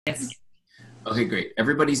Yes. Okay, great.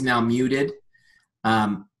 Everybody's now muted.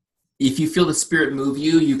 Um, if you feel the spirit move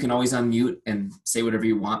you, you can always unmute and say whatever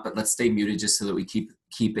you want, but let's stay muted just so that we keep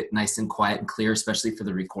it nice and quiet and clear, especially for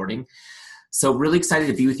the recording. So really excited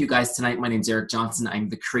to be with you guys tonight. My name's Eric Johnson. I'm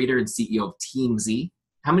the creator and CEO of Teamzy.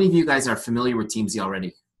 How many of you guys are familiar with Teamzy already?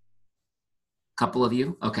 A couple of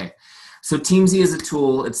you? Okay. So Teamzy is a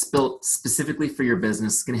tool. It's built specifically for your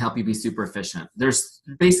business. It's going to help you be super efficient. There's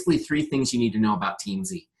basically three things you need to know about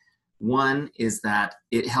Teamzy. One is that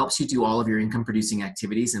it helps you do all of your income producing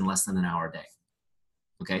activities in less than an hour a day.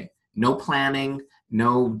 Okay. No planning,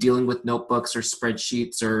 no dealing with notebooks or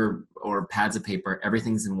spreadsheets or pads of paper.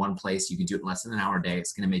 Everything's in one place. You can do it in less than an hour a day.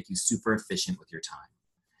 It's going to make you super efficient with your time.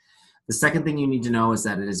 The second thing you need to know is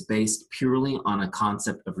that it is based purely on a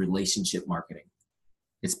concept of relationship marketing.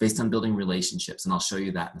 It's based on building relationships, and I'll show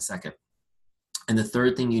you that in a second. And the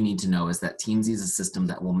third thing you need to know is that Teamzy is a system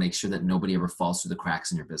that will make sure that nobody ever falls through the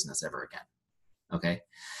cracks in your business ever again. Okay.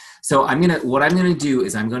 So what I'm gonna do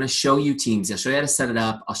is I'm gonna show you Teamzy. I'll show you how to set it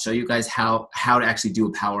up. I'll show you guys how to actually do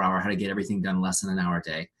a power hour, how to get everything done in less than an hour a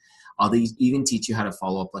day. I'll even teach you how to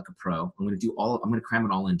follow up like a pro. I'm gonna cram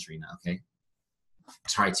it all in, Trina. Okay.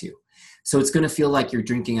 Try to. So it's going to feel like you're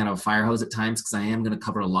drinking out of a fire hose at times because I am going to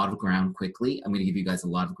cover a lot of ground quickly. I'm going to give you guys a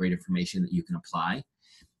lot of great information that you can apply.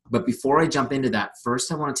 But before I jump into that,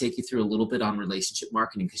 first I want to take you through a little bit on relationship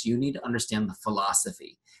marketing because you need to understand the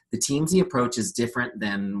philosophy. The Teamzy approach is different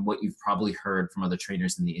than what you've probably heard from other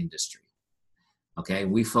trainers in the industry. Okay,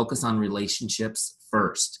 we focus on relationships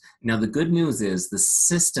first. Now the good news is the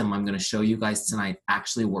system I'm going to show you guys tonight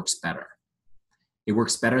actually works better. It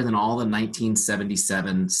works better than all the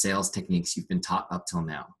 1977 sales techniques you've been taught up till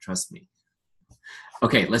now. Trust me.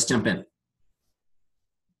 Okay, let's jump in.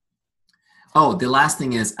 Oh, the last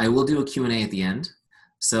thing is I will do a Q&A at the end.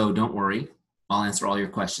 So don't worry. I'll answer all your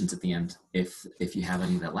questions at the end if you have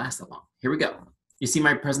any that last that long. Here we go. You see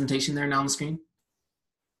my presentation there now on the screen?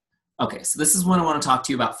 Okay, so this is what I want to talk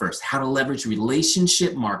to you about first. How to leverage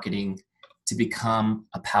relationship marketing to become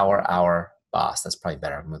a power hour boss. That's probably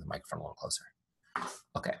better. I'll move the microphone a little closer.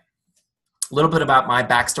 Okay. A little bit about my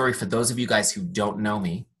backstory for those of you guys who don't know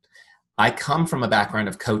me. I come from a background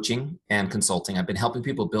of coaching and consulting. I've been helping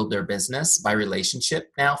people build their business by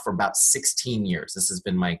relationship now for about 16 years. This has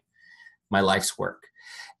been my life's work.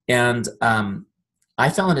 And I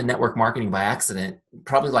fell into network marketing by accident,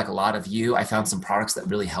 probably like a lot of you. I found some products that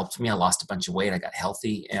really helped me. I lost a bunch of weight. I got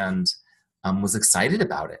healthy and was excited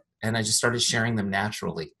about it. And I just started sharing them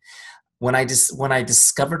naturally. When I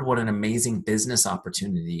discovered what an amazing business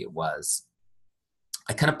opportunity it was,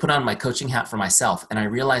 I kind of put on my coaching hat for myself, and I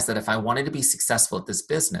realized that if I wanted to be successful at this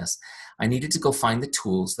business, I needed to go find the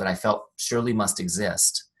tools that I felt surely must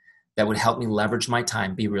exist that would help me leverage my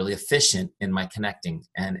time, be really efficient in my connecting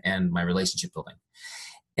and my relationship building.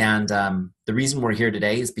 And the reason we're here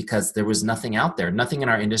today is because there was nothing out there, nothing in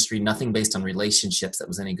our industry, nothing based on relationships that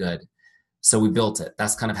was any good. So we built it.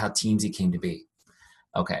 That's kind of how Teamzy came to be.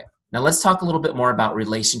 Okay. Now let's talk a little bit more about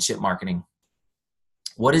relationship marketing.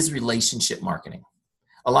 What is relationship marketing?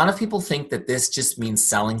 A lot of people think that this just means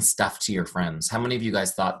selling stuff to your friends. How many of you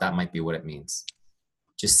guys thought that might be what it means?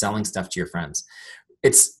 Just selling stuff to your friends.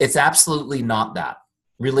 It's absolutely not that.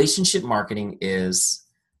 Relationship marketing is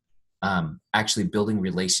actually building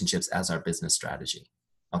relationships as our business strategy.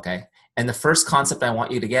 Okay. And the first concept I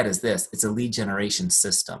want you to get is this. It's a lead generation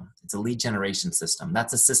system. It's a lead generation system.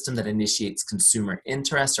 That's a system that initiates consumer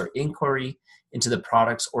interest or inquiry into the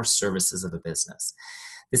products or services of a business.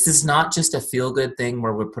 This is not just a feel-good thing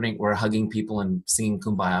where we're hugging people and singing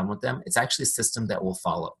Kumbaya with them. It's actually a system that will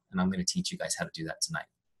follow. And I'm going to teach you guys how to do that tonight.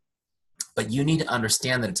 But you need to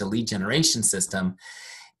understand that it's a lead generation system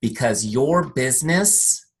because your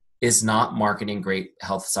business is not marketing great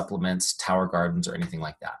health supplements, Tower Gardens, or anything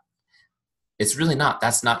like that. It's really not.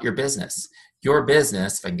 That's not your business. Your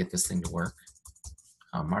business, if I can get this thing to work,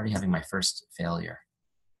 I'm already having my first failure.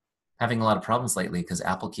 Having a lot of problems lately because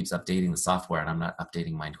Apple keeps updating the software and I'm not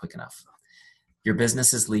updating mine quick enough. Your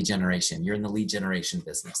business is lead generation. You're in the lead generation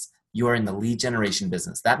business. You are in the lead generation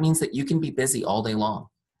business. That means that you can be busy all day long.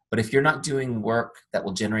 But if you're not doing work that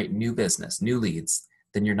will generate new business, new leads,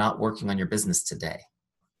 then you're not working on your business today.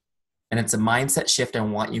 And it's a mindset shift I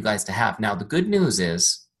want you guys to have. Now, the good news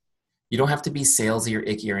is you don't have to be salesy or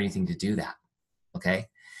icky or anything to do that, okay?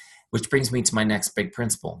 Which brings me to my next big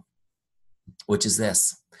principle, which is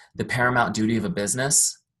this. The paramount duty of a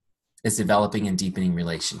business is developing and deepening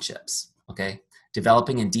relationships, okay?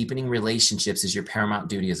 Developing and deepening relationships is your paramount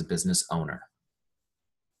duty as a business owner.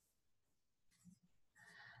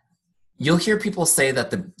 You'll hear people say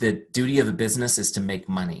that the duty of a business is to make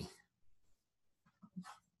money.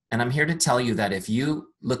 And I'm here to tell you that if you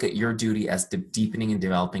look at your duty as deepening and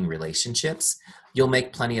developing relationships, you'll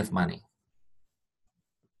make plenty of money.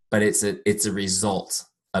 But it's a result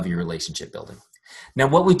of your relationship building. Now,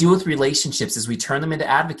 what we do with relationships is we turn them into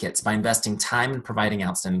advocates by investing time and providing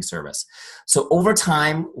outstanding service. So over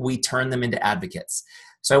time, we turn them into advocates.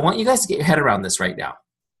 So I want you guys to get your head around this right now.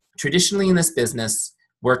 Traditionally in this business,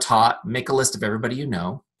 we're taught, make a list of everybody you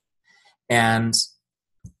know and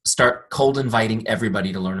start cold inviting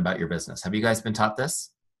everybody to learn about your business. Have you guys been taught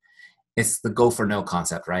this? It's the go for no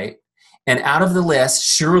concept, right? And out of the list,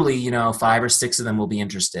 surely, 5 or 6 of them will be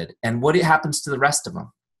interested. And what happens to the rest of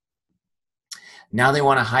them? Now they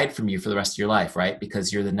want to hide from you for the rest of your life, right?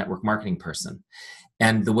 Because you're the network marketing person.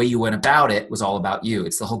 And the way you went about it was all about you.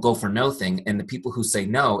 It's the whole go for no thing. And the people who say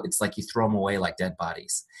no, it's like you throw them away like dead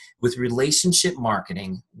bodies. With relationship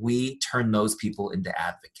marketing, we turn those people into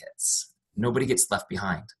advocates. Nobody gets left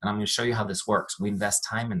behind. And I'm going to show you how this works. We invest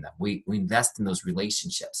time in them. We invest in those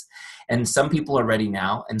relationships. And some people are ready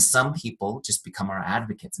now, and some people just become our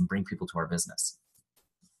advocates and bring people to our business.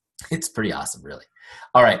 It's pretty awesome, really.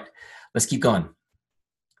 All right, let's keep going.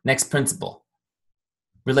 Next principle.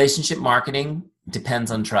 Relationship marketing depends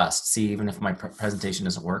on trust. See, even if my presentation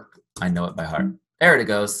doesn't work, I know it by heart. There it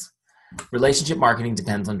goes. Relationship marketing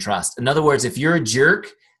depends on trust. In other words, if you're a jerk,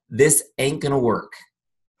 this ain't going to work.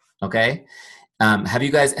 Okay?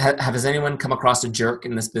 Has anyone come across a jerk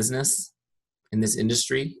in this business, in this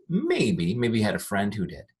industry? Maybe you had a friend who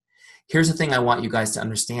did. Here's the thing I want you guys to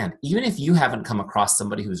understand. Even if you haven't come across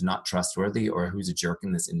somebody who's not trustworthy or who's a jerk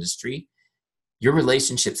in this industry, your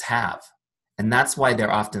relationships have. And that's why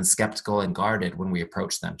they're often skeptical and guarded when we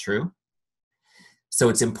approach them. True? So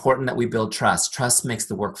it's important that we build trust. Trust makes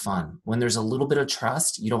the work fun. When there's a little bit of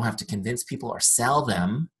trust, you don't have to convince people or sell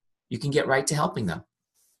them. You can get right to helping them.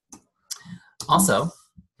 Also,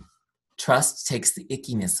 trust takes the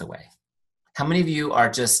ickiness away. How many of you are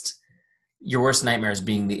just, your worst nightmare is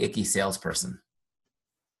being the icky salesperson?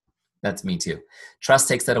 That's me too. Trust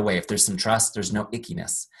takes that away. If there's some trust, there's no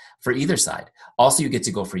ickiness for either side. Also, you get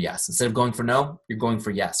to go for yes. Instead of going for no, you're going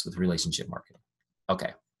for yes with relationship marketing.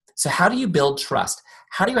 Okay. So how do you build trust?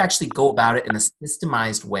 How do you actually go about it in a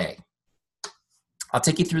systemized way? I'll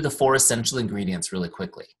take you through the 4 essential ingredients really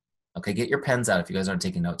quickly. Okay, get your pens out. If you guys aren't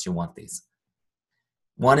taking notes, you'll want these.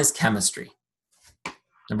 1 is chemistry.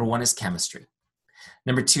 Number 1 is chemistry.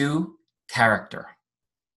 Number 2, character.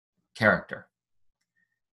 Character.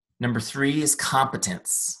 Number 3 is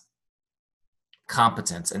competence.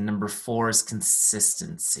 Competence. And number 4 is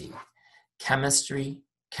consistency. Chemistry,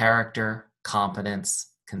 character,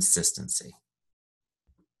 competence, consistency.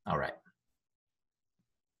 All right.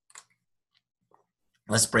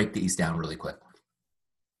 Let's break these down really quick.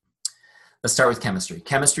 Let's start with chemistry.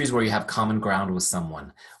 Chemistry is where you have common ground with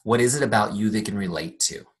someone. What is it about you they can relate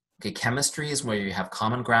to? Okay, chemistry is where you have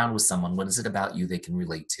common ground with someone. What is it about you they can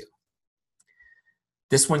relate to?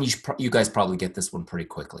 This one, you guys probably get this one pretty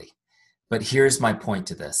quickly. But here's my point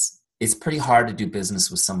to this. It's pretty hard to do business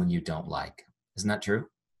with someone you don't like. Isn't that true?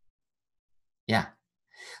 Yeah.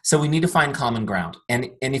 So we need to find common ground. And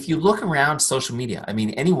if you look around social media, I mean,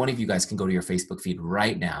 any one of you guys can go to your Facebook feed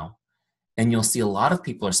right now, and you'll see a lot of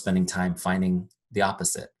people are spending time finding the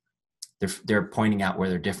opposite. They're pointing out where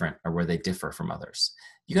they're different or where they differ from others.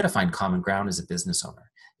 You got to find common ground as a business owner.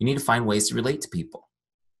 You need to find ways to relate to people,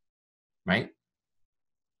 right?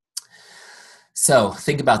 So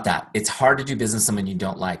think about that. It's hard to do business with someone you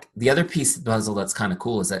don't like. The other piece of the puzzle that's kind of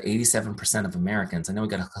cool is that 87% of Americans, I know we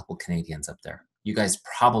got a couple Canadians up there. You guys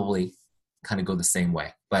probably kind of go the same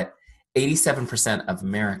way, but 87% of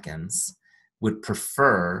Americans would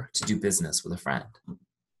prefer to do business with a friend.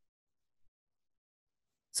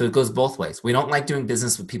 So it goes both ways. We don't like doing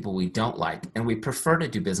business with people we don't like, and we prefer to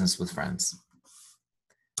do business with friends.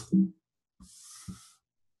 You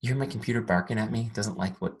hear my computer barking at me? It doesn't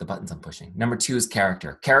like what the buttons I'm pushing. Number 2 is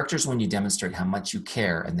character. Character is when you demonstrate how much you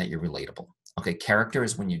care and that you're relatable. Okay, character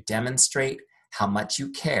is when you demonstrate how much you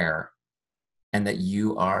care and that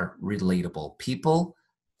you are relatable. People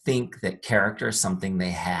think that character is something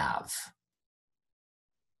they have.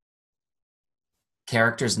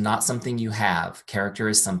 Character is not something you have. Character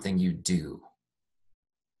is something you do.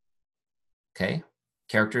 Okay?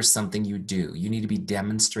 Character is something you do. You need to be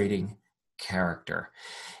demonstrating character.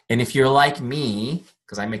 And if you're like me,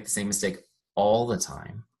 because I make the same mistake all the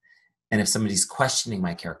time, and if somebody's questioning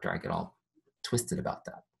my character, I get all twisted about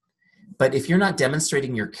that. But if you're not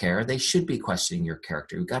demonstrating your care, they should be questioning your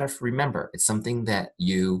character. You've got to remember, it's something that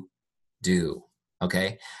you do.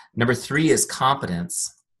 Okay? Number 3 is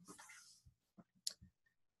competence.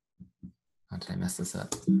 How did I mess this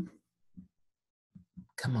up?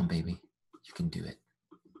 Come on, baby. You can do it.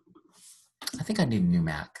 I think I need a new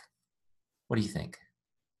Mac. What do you think?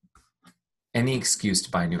 Any excuse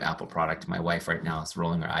to buy a new Apple product. My wife right now is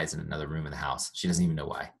rolling her eyes in another room in the house. She doesn't even know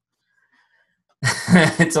why.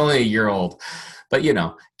 It's only a year old. But you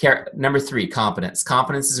know, number 3, competence.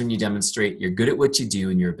 Competence is when you demonstrate you're good at what you do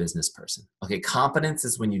and you're a business person. Okay, competence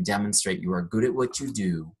is when you demonstrate you are good at what you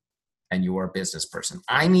do and you are a business person.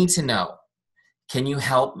 I need to know, can you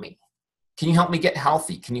help me? Can you help me get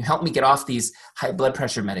healthy? Can you help me get off these high blood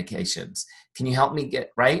pressure medications? Can you help me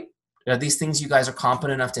get, right? Are these things you guys are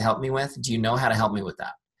competent enough to help me with? Do you know how to help me with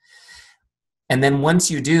that? And then once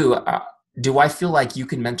you do I feel like you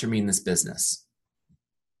can mentor me in this business?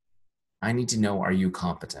 I need to know, are you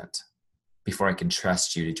competent before I can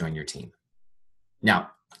trust you to join your team?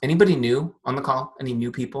 Now, anybody new on the call? Any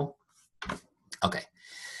new people? Okay.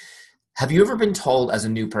 Have you ever been told as a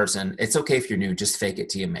new person, it's okay if you're new, just fake it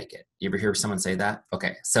till you make it? You ever hear someone say that?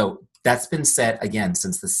 Okay. So that's been said again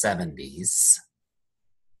since the 70s.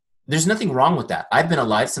 There's nothing wrong with that. I've been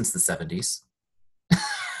alive since the 70s,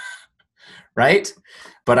 right?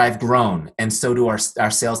 But I've grown, and so do our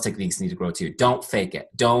sales techniques need to grow too. Don't fake it.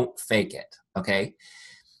 Don't fake it, okay?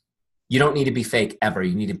 You don't need to be fake ever.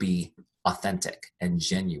 You need to be authentic and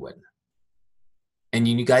genuine. And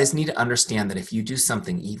you guys need to understand that if you do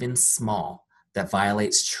something even small that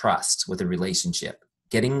violates trust with a relationship,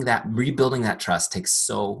 rebuilding that trust takes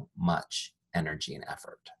so much energy and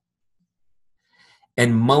effort.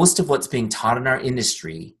 And most of what's being taught in our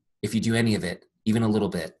industry, if you do any of it, even a little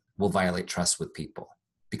bit, will violate trust with people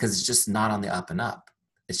because it's just not on the up and up.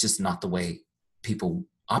 It's just not the way people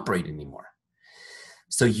operate anymore.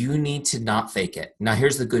 So you need to not fake it. Now,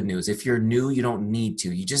 here's the good news. If you're new, you don't need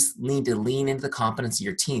to. You just need to lean into the competence of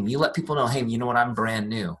your team. You let people know, hey, you know what? I'm brand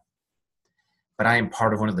new, but I am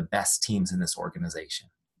part of one of the best teams in this organization.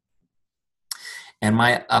 And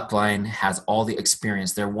my upline has all the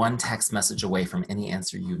experience. They're one text message away from any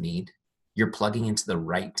answer you need. You're plugging into the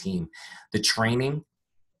right team. The training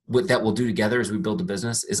that we'll do together as we build a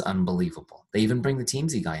business is unbelievable. They even bring the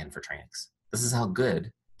Teamzy guy in for trainings. This is how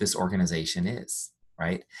good this organization is,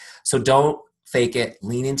 right? So don't fake it.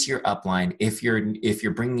 Lean into your upline. If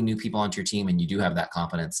you're bringing new people onto your team and you do have that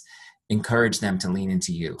competence, encourage them to lean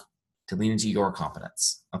into you, to lean into your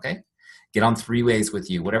competence, okay? Get on 3 ways with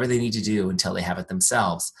you, whatever they need to do until they have it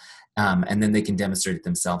themselves. And then they can demonstrate it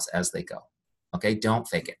themselves as they go. Okay, don't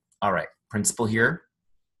fake it. All right, principle here.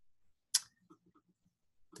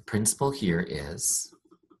 The principle here is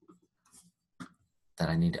that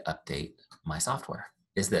I need to update my software.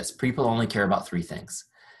 Is this, people only care about 3 things.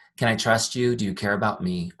 Can I trust you? Do you care about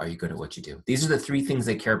me? Are you good at what you do? These are the 3 things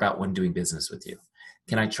they care about when doing business with you.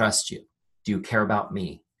 Can I trust you? Do you care about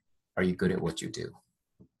me? Are you good at what you do?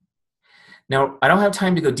 Now, I don't have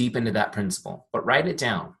time to go deep into that principle, but write it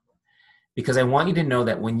down because I want you to know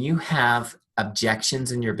that when you have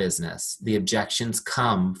objections in your business, the objections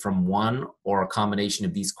come from one or a combination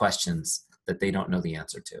of these questions that they don't know the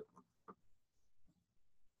answer to.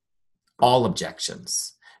 All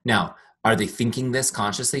objections. Now, are they thinking this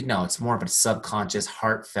consciously? No, it's more of a subconscious,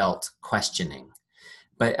 heartfelt questioning.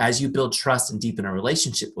 But as you build trust and deepen a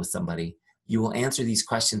relationship with somebody, you will answer these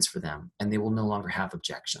questions for them and they will no longer have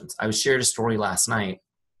objections. I shared a story last night.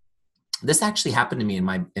 This actually happened to me in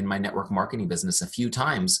my network marketing business a few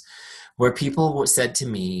times where people said to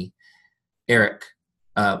me, Eric,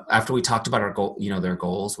 after we talked about our goal, their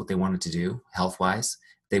goals, what they wanted to do health-wise,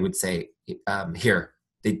 they would say,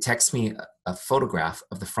 they'd text me a photograph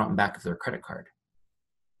of the front and back of their credit card.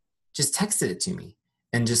 Just texted it to me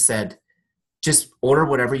and just said, just order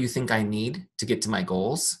whatever you think I need to get to my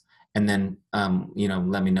goals. And then,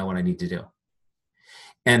 let me know what I need to do.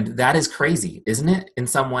 And that is crazy, isn't it? In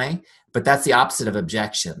some way, but that's the opposite of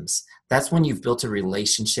objections. That's when you've built a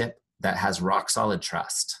relationship that has rock solid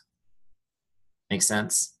trust. Make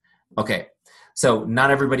sense? Okay. So not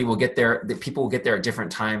everybody will get there. People will get there at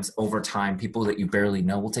different times over time. People that you barely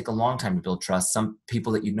know will take a long time to build trust. Some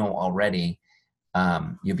people that you know already,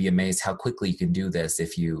 you'll be amazed how quickly you can do this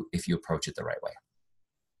if you approach it the right way.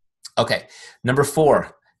 Okay. Number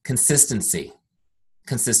 4. Consistency.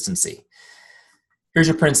 Here's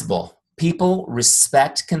your principle. People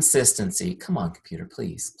respect consistency. Come on, computer,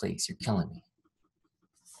 please, you're killing me.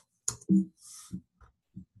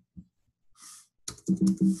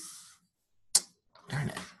 Darn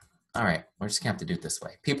it. All right, we're just gonna have to do it this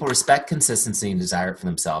way. People respect consistency and desire it for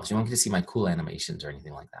themselves. You won't get to see my cool animations or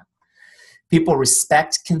anything like that. People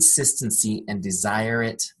respect consistency and desire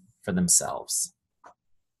it for themselves.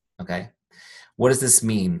 Okay? What does this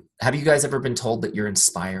mean? Have you guys ever been told that you're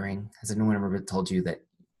inspiring? Has anyone ever been told you that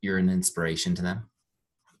you're an inspiration to them?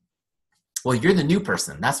 Well, you're the new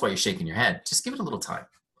person. That's why you're shaking your head. Just give it a little time.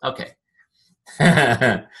 Okay.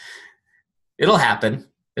 It'll happen.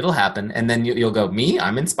 It'll happen. And then you'll go, me?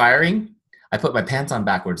 I'm inspiring. I put my pants on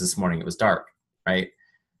backwards this morning. It was dark, right?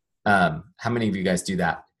 How many of you guys do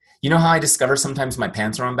that? You know how I discover sometimes my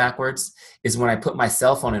pants are on backwards? Is when I put my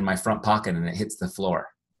cell phone in my front pocket and it hits the floor.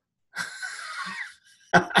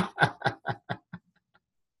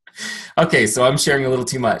 Okay, so I'm sharing a little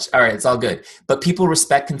too much. All right, it's all good. But people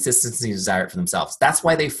respect consistency and desire it for themselves. That's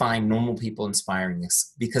why they find normal people inspiring,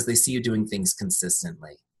 because they see you doing things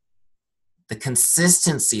consistently. The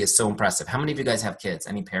consistency is so impressive. How many of you guys have kids?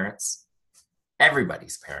 Any parents?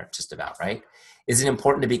 Everybody's parent, just about, right? Is it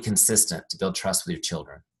important to be consistent to build trust with your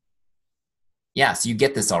children? Yeah, so you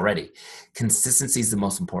get this already. Consistency is the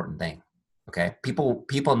most important thing. Okay,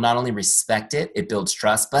 people not only respect it, it builds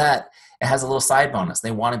trust, but it has a little side bonus.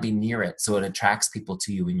 They want to be near it, so it attracts people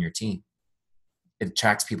to you and your team. It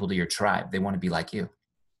attracts people to your tribe. They want to be like you.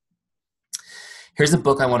 Here's a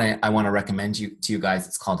book I want to recommend to you guys.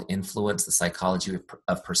 It's called Influence: The Psychology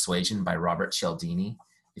of Persuasion by Robert Cialdini.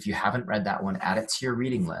 If you haven't read that one, add it to your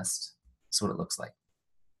reading list. That's what it looks like.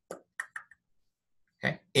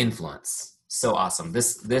 Okay, Influence. So awesome.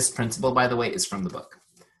 This principle, by the way, is from the book.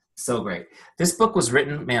 So great. This book was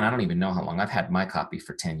written, man, I don't even know how long. I've had my copy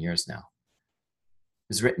for 10 years now. It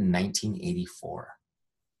was written in 1984.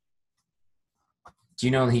 Do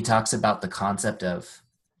you know he talks about the concept of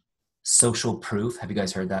social proof? Have you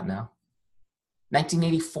guys heard that now?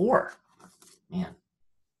 1984. Man,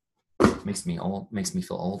 makes me old, makes me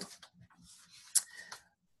feel old.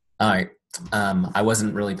 All right. I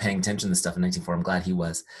wasn't really paying attention to stuff in 1984. I'm glad he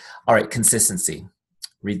was. All right. Consistency.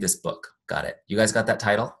 Read this book. Got it. You guys got that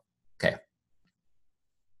title? Okay.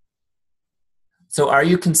 So are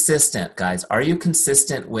you consistent, guys? Are you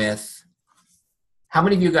consistent with, how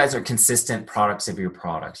many of you guys are consistent products of your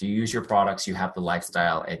products? You use your products, you have the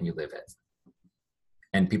lifestyle, and you live it.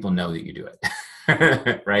 And people know that you do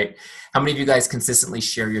it, right? How many of you guys consistently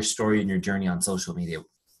share your story and your journey on social media?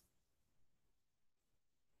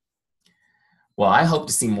 Well, I hope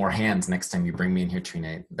to see more hands next time you bring me in here,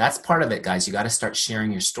 Trina. That's part of it, guys. You got to start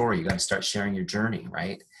sharing your story. You got to start sharing your journey,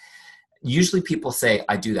 right? Usually people say,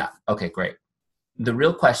 I do that. Okay, great. The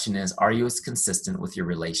real question is, are you as consistent with your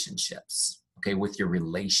relationships? Okay, with your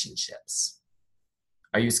relationships.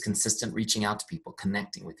 Are you as consistent reaching out to people,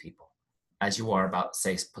 connecting with people, as you are about,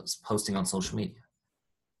 say, posting on social media?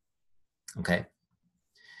 Okay.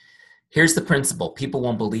 Here's the principle. People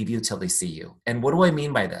won't believe you till they see you. And what do I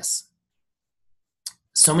mean by this?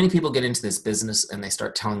 So many people get into this business and they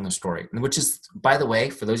start telling their story, which is, by the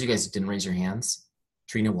way, for those of you guys who didn't raise your hands,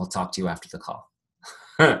 Trina will talk to you after the call.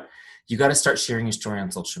 You got to start sharing your story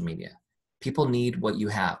on social media. People need what you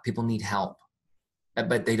have. People need help,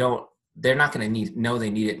 but they're not going to know they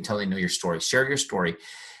need it until they know your story. Share your story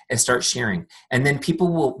and start sharing. And then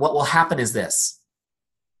what will happen is this.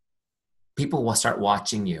 People will start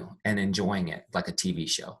watching you and enjoying it like a TV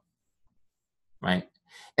show, right?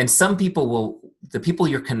 And some people the people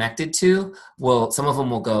you're connected to some of them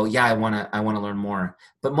will go, yeah, I want to learn more.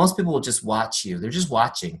 But most people will just watch you. They're just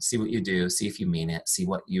watching, see what you do, see if you mean it, see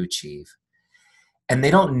what you achieve. And they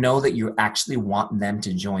don't know that you actually want them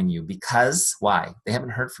to join you because why? They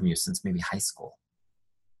haven't heard from you since maybe high school.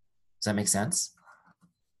 Does that make sense?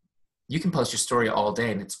 You can post your story all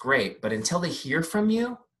day and it's great, but until they hear from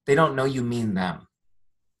you, they don't know you mean them.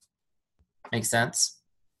 Make sense?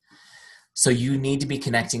 So you need to be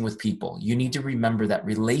connecting with people. You need to remember that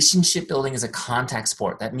relationship building is a contact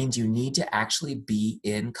sport. That means you need to actually be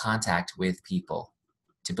in contact with people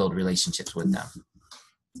to build relationships with them.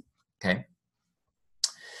 Okay?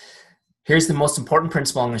 Here's the most important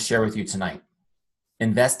principle I'm going to share with you tonight.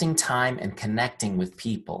 Investing time and connecting with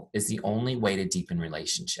people is the only way to deepen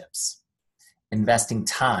relationships. Investing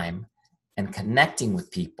time and connecting with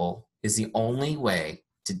people is the only way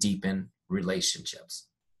to deepen relationships.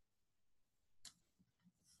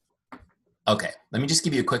 Okay, let me just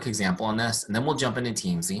give you a quick example on this, and then we'll jump into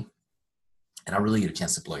Teamzy, and I'll really get a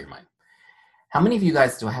chance to blow your mind. How many of you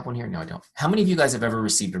guys, do I have one here? No, I don't. How many of you guys have ever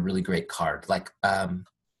received a really great card? Like,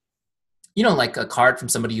 like a card from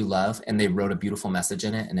somebody you love, and they wrote a beautiful message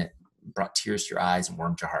in it, and it brought tears to your eyes and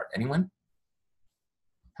warmed your heart. Anyone?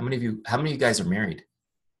 How many of you guys are married?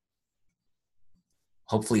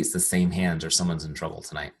 Hopefully it's the same hands or someone's in trouble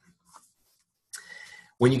tonight.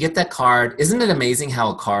 When you get that card, isn't it amazing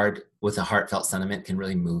how a card with a heartfelt sentiment can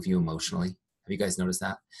really move you emotionally? Have you guys noticed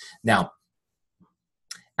that? Now,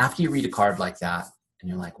 after you read a card like that and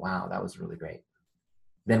you're like, wow, that was really great.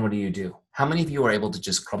 Then what do? How many of you are able to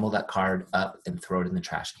just crumble that card up and throw it in the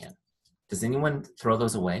trash can? Does anyone throw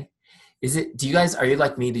those away? Are you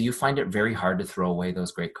like me? Do you find it very hard to throw away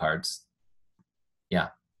those great cards? Yeah.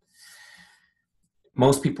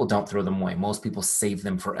 Most people don't throw them away. Most people save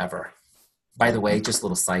them forever. By the way, just a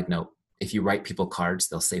little side note, if you write people cards,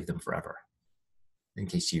 they'll save them forever, in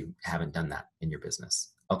case you haven't done that in your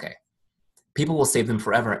business. Okay. People will save them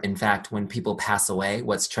forever. In fact, when people pass away,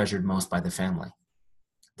 what's treasured most by the family?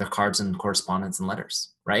 Their cards and correspondence and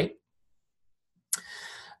letters, right?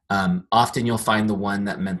 Often you'll find the one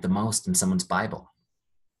that meant the most in someone's Bible.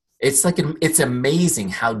 It's amazing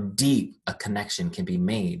how deep a connection can be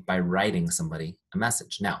made by writing somebody a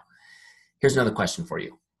message. Now, here's another question for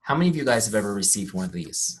you. How many of you guys have ever received one of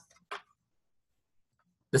these?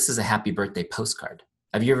 This is a happy birthday postcard.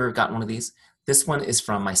 Have you ever gotten one of these? This one is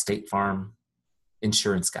from my State Farm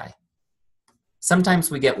insurance guy.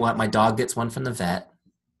 Sometimes we get one. My dog gets one from the vet.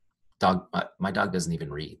 My dog doesn't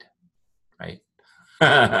even read, right?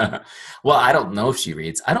 Well, I don't know if she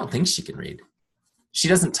reads. I don't think she can read. She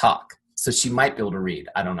doesn't talk, so she might be able to read.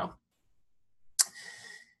 I don't know.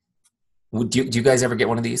 Do you guys ever get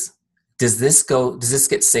one of these? Does this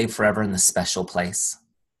get saved forever in the special place?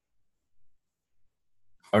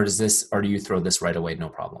 Or do you throw this right away, no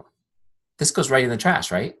problem? This goes right in the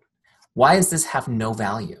trash, right? Why does this have no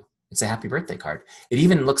value? It's a happy birthday card. It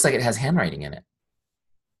even looks like it has handwriting in it,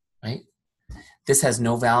 right? This has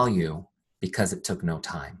no value because it took no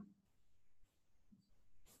time.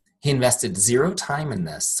 He invested 0 time in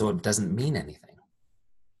this, so it doesn't mean anything.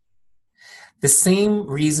 The same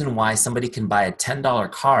reason why somebody can buy a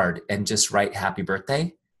 $10 card and just write happy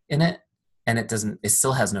birthday in it, and it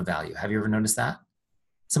still has no value. Have you ever noticed that?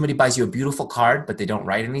 Somebody buys you a beautiful card, but they don't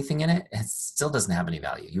write anything in it, and it still doesn't have any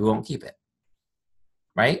value. You won't keep it,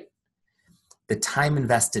 right? The time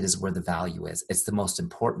invested is where the value is. It's the most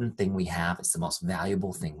important thing we have. It's the most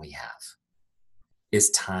valuable thing we have,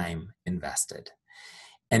 is time invested.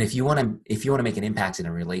 And if you want to make an impact in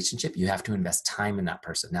a relationship, you have to invest time in that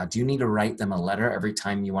person. Now, do you need to write them a letter every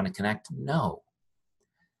time you want to connect? No.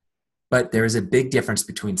 But there is a big difference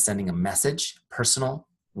between sending a message, personal,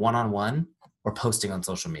 one-on-one, or posting on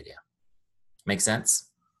social media. Make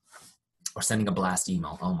sense? Or sending a blast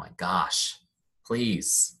email. Oh my gosh.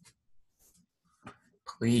 Please.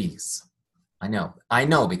 Please. I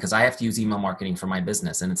know because I have to use email marketing for my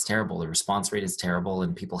business, and it's terrible. The response rate is terrible,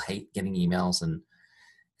 and people hate getting emails. And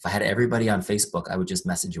if I had everybody on Facebook, I would just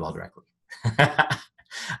message you all directly.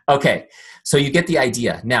 Okay, so you get the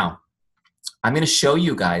idea. Now, I'm going to show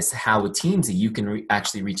you guys how with Teamzy you can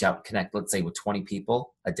actually reach out and connect, let's say, with 20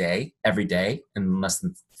 people a day, every day, in less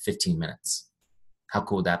than 15 minutes. How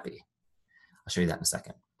cool would that be? I'll show you that in a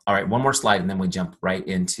second. All right, one more slide, and then we jump right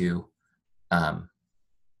into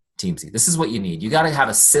Teamzy. This is what you need. You got to have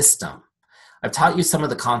a system. I've taught you some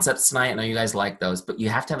of the concepts tonight. I know you guys like those, but you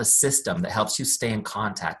have to have a system that helps you stay in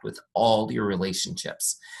contact with all your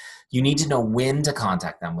relationships. You need to know when to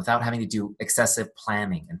contact them without having to do excessive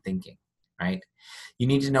planning and thinking, right? You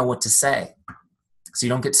need to know what to say so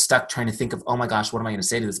you don't get stuck trying to think of, oh my gosh, what am I going to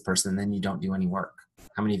say to this person? And then you don't do any work.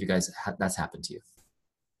 How many of you guys, that's happened to you?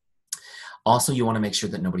 Also, you want to make sure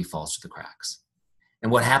that nobody falls through the cracks.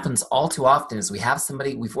 And what happens all too often is we have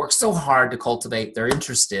somebody we've worked so hard to cultivate, they're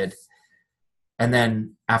interested, and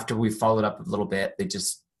then after we've followed up a little bit,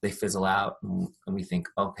 they fizzle out, and we think,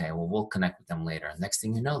 okay, well, we'll connect with them later. And next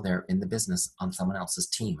thing you know, they're in the business on someone else's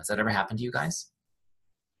team. Has that ever happened to you guys?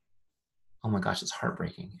 Oh my gosh, it's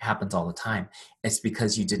heartbreaking. It happens all the time. It's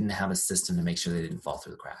because you didn't have a system to make sure they didn't fall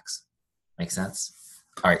through the cracks. Make sense?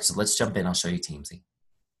 All right, so let's jump in. I'll show you Teamzy.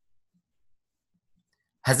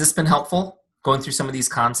 Has this been helpful, going through some of these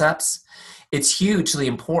concepts? It's hugely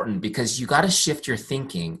important because you got to shift your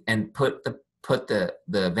thinking and put the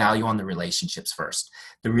value on the relationships first.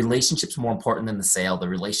 The relationship's more important than the sale. The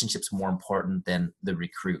relationship's more important than the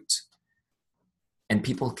recruit. And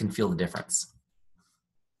people can feel the difference.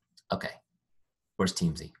 Okay, where's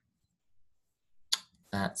Teamzy?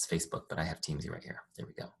 That's Facebook, but I have Teamzy right here. There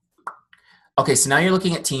we go. Okay, so now you're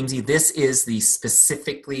looking at Teamzy. This is the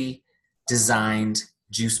specifically designed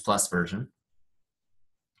Juice Plus version.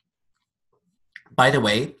 By the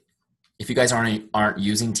way, if you guys aren't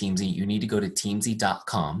using Teamzy, you need to go to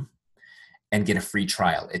teamzy.com and get a free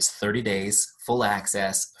trial. It's 30 days, full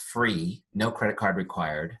access, free, no credit card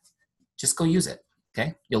required. Just go use it,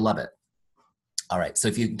 okay? You'll love it. All right, so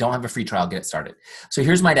if you don't have a free trial, get it started. So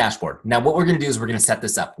here's my dashboard. Now what we're gonna do is we're gonna set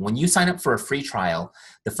this up. When you sign up for a free trial,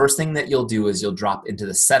 the first thing that you'll do is you'll drop into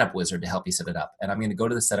the setup wizard to help you set it up. And I'm gonna go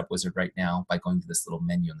to the setup wizard right now by going to this little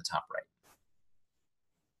menu in the top right.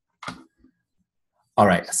 All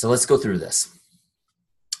right, so let's go through this.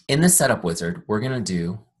 In the setup wizard, we're gonna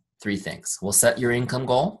do 3 things. We'll set your income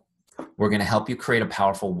goal. We're gonna help you create a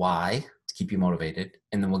powerful why to keep you motivated.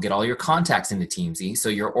 And then we'll get all your contacts into Teamzy so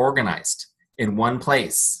you're organized in one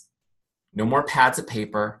place. No more pads of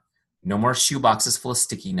paper. No more shoe boxes full of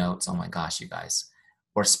sticky notes. Oh my gosh, you guys.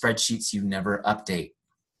 Or spreadsheets you never update.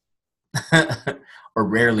 Or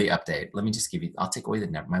rarely update. Let me just give you, I'll take away the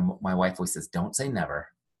never. My wife always says, don't say never.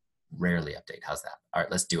 Rarely update. How's that? All right,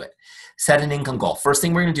 let's do it. Set an income goal. First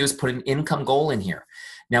thing we're going to do is put an income goal in here.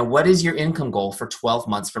 Now, what is your income goal for 12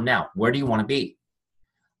 months from now? Where do you want to be?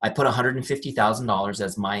 I put $150,000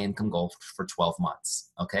 as my income goal for 12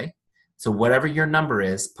 months. Okay. So whatever your number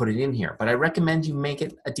is, put it in here. But I recommend you make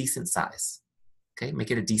it a decent size. Okay.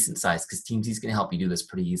 Make it a decent size because Teamzy is going to help you do this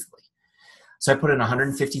pretty easily. So I put in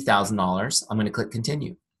 $150,000. I'm going to click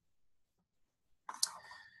continue.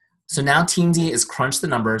 So now Teamzy has crunched the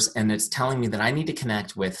numbers and it's telling me that I need to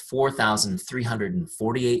connect with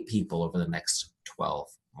 4,348 people over the next 12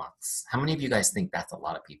 months. How many of you guys think that's a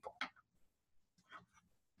lot of people?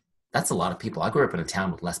 That's a lot of people. I grew up in a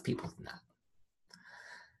town with less people than that.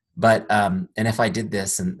 But, and if I did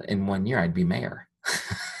this in 1 year, I'd be mayor,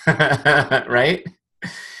 right?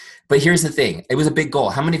 But here's the thing. It was a big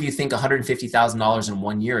goal. How many of you think $150,000 in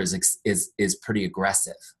 1 year is pretty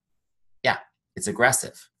aggressive? Yeah, it's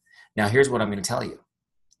aggressive. Now, here's what I'm going to tell you.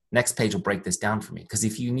 Next page will break this down for me. Because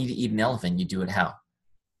if you need to eat an elephant, you do it how?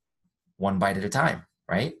 One bite at a time,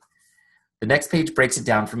 right? The next page breaks it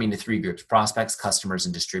down for me into 3 groups: prospects, customers,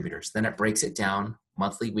 and distributors. Then it breaks it down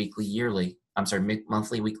monthly, weekly, yearly.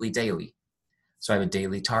 Monthly, weekly, daily. So I have a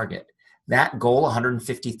daily target. That goal,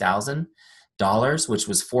 $150,000, which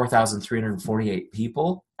was 4,348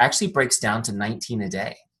 people, actually breaks down to 19 a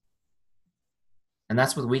day. And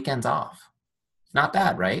that's with weekends off. Not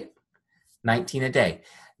bad, right? 19 a day.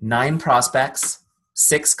 9 prospects,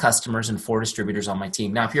 6 customers, and 4 distributors on my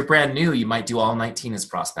team. Now, if you're brand new, you might do all 19 as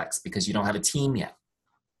prospects because you don't have a team yet.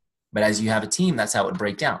 But as you have a team, that's how it would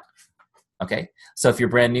break down. Okay? So if you're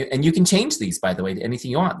brand new, and you can change these, by the way, to anything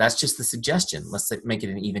you want. That's just the suggestion. Let's make it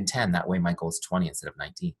an even 10. That way my goal is 20 instead of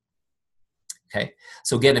 19. Okay?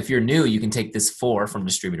 So again, if you're new, you can take this 4 from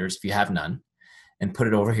distributors, if you have none, and put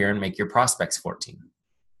it over here and make your prospects 14.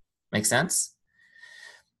 Make sense?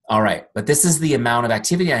 All right, but this is the amount of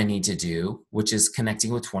activity I need to do, which is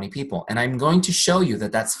connecting with 20 people. And I'm going to show you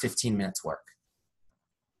that that's 15 minutes work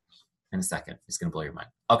in a second. It's going to blow your mind.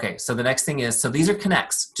 Okay, so the next thing is, so these are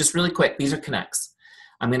connects. Just really quick, these are connects.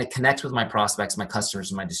 I'm going to connect with my prospects, my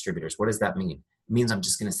customers, and my distributors. What does that mean? It means I'm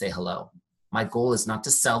just going to say hello. My goal is not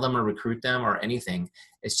to sell them or recruit them or anything.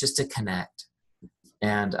 It's just to connect.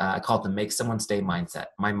 And I call it the make someone's day mindset.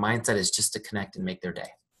 My mindset is just to connect and make their day.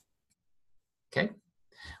 Okay?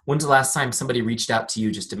 When's the last time somebody reached out to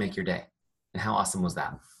you just to make your day? And how awesome was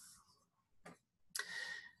that?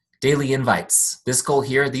 Daily invites. This goal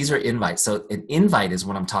here, these are invites. So an invite is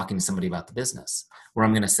when I'm talking to somebody about the business, where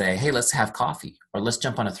I'm going to say, hey, let's have coffee, or let's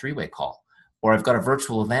jump on a 3-way call, or I've got a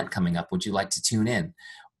virtual event coming up. Would you like to tune in?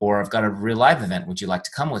 Or I've got a real live event. Would you like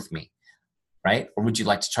to come with me? Right? Or would you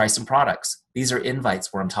like to try some products? These are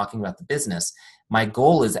invites where I'm talking about the business. My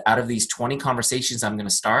goal is out of these 20 conversations I'm going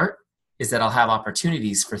to start is that I'll have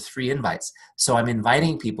opportunities for 3 invites. So I'm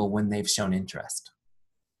inviting people when they've shown interest.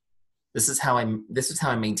 This is how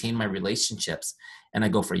I maintain my relationships, and I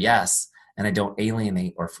go for yes, and I don't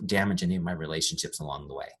alienate or damage any of my relationships along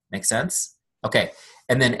the way. Make sense? Okay.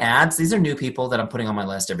 And then ads, these are new people that I'm putting on my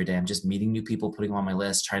list every day. I'm just meeting new people, putting them on my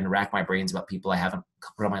list, trying to rack my brains about people I haven't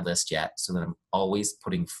put on my list yet, so that I'm always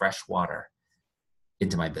putting fresh water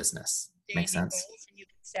into my business. Make sense? Goals, and you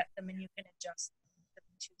can set them and you can adjust them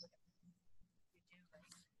to whatever you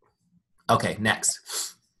do. Okay, next.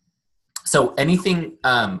 So anything,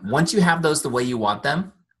 once you have those the way you want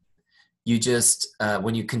them, you just,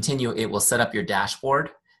 when you continue, it will set up your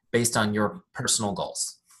dashboard based on your personal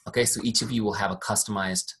goals. Okay, so each of you will have a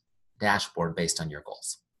customized dashboard based on your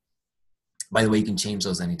goals. By the way, you can change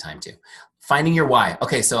those anytime too. Finding your why.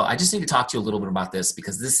 Okay, so I just need to talk to you a little bit about this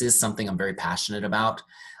because this is something I'm very passionate about.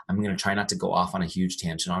 I'm going to try not to go off on a huge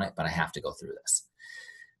tangent on it, but I have to go through this.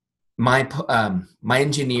 My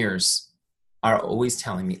engineers are always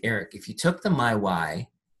telling me, Eric, if you took the my why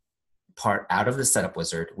part out of the setup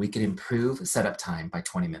wizard, we could improve setup time by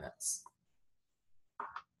 20 minutes.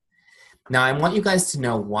 Now, I want you guys to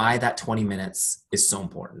know why that 20 minutes is so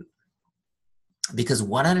important. Because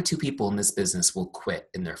 1 out of 2 people in this business will quit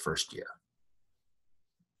in their first year.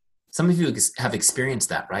 Some of you have experienced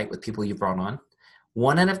that, right? With people you brought on.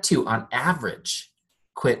 1 out of 2 on average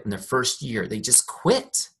quit in their first year. They just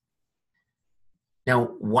quit. Now,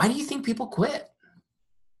 why do you think people quit?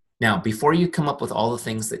 Now, before you come up with all the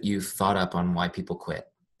things that you've thought up on why people quit,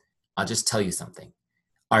 I'll just tell you something.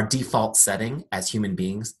 Our default setting as human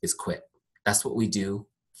beings is quit. That's what we do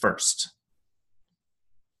first.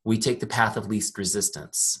 We take the path of least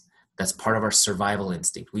resistance. That's part of our survival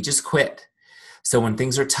instinct. We just quit. So when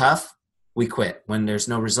things are tough, we quit. When there's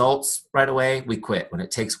no results right away, we quit. When it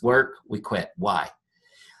takes work, we quit. Why?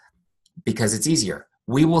 Because it's easier.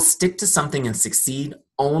 We will stick to something and succeed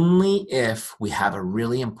only if we have a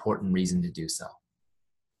really important reason to do so.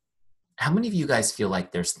 How many of you guys feel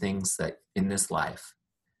like there's things that in this life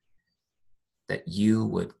that you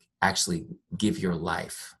would actually give your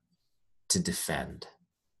life to defend?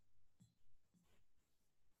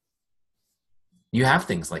 You have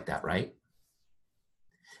things like that, right?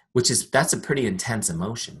 That's a pretty intense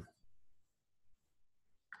emotion.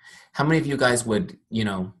 How many of you guys would,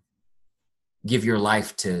 give your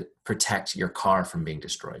life to protect your car from being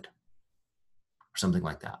destroyed or something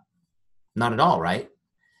like that? Not at all, right?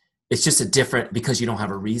 It's just because you don't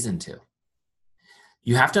have a reason to.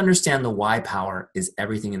 You have to understand the why power is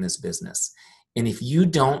everything in this business. And if you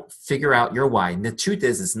don't figure out your why, and the truth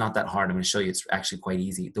is, it's not that hard. I'm going to show you it's actually quite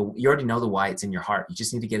easy. You already know the why. It's in your heart. You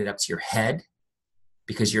just need to get it up to your head,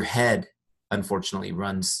 because your head, unfortunately,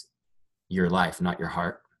 runs your life, not your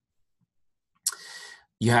heart.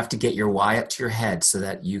 You have to get your why up to your head so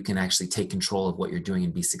that you can actually take control of what you're doing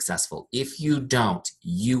and be successful. If you don't,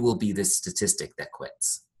 you will be this statistic that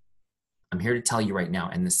quits. I'm here to tell you right now,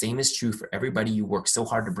 and the same is true for everybody you work so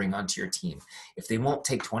hard to bring onto your team. If they won't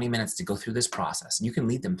take 20 minutes to go through this process, and you can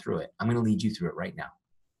lead them through it, I'm going to lead you through it right now,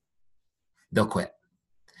 they'll quit.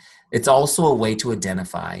 It's also a way to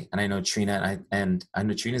identify, and I know Trina, and I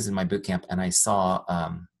know Trina's in my boot camp, and I saw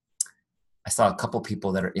a couple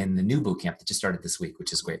people that are in the new boot camp that just started this week,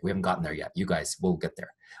 which is great. We haven't gotten there yet. You guys will get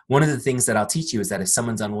there. One of the things that I'll teach you is that if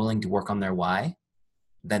someone's unwilling to work on their why,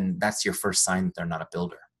 then that's your first sign that they're not a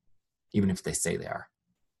builder. Even if they say they are,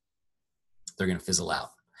 they're going to fizzle out.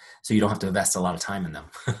 So you don't have to invest a lot of time in them.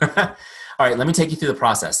 All right, let me take you through the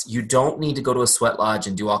process. You don't need to go to a sweat lodge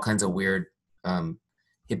and do all kinds of weird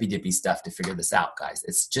hippy-dippy stuff to figure this out, guys.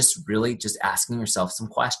 It's just really just asking yourself some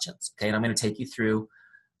questions, okay? And I'm going to take you through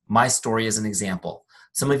my story as an example.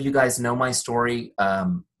 Some of you guys know my story.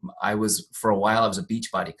 For a while, I was a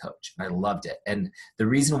Beachbody coach, and I loved it. And the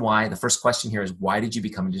reason why, the first question here is, why did you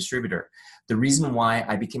become a distributor? The reason why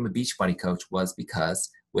I became a Beachbody coach was because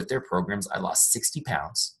with their programs, I lost 60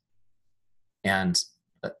 pounds, and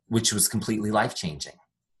which was completely life-changing.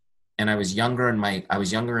 And I was younger in my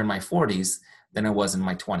 40s than I was in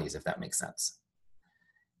my 20s, if that makes sense.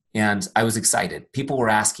 And I was excited. People were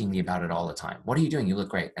asking me about it all the time. What are you doing? You look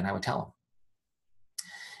great. And I would tell them.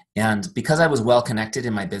 And because I was well connected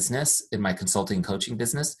in my business, in my consulting and coaching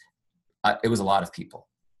business, it was a lot of people.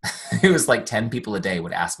 It was like 10 people a day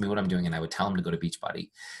would ask me what I'm doing, and I would tell them to go to Beachbody.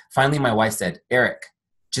 Finally, my wife said, Eric,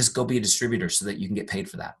 just go be a distributor so that you can get paid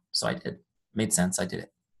for that. So I did. Made sense. I did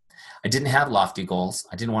it. I didn't have lofty goals.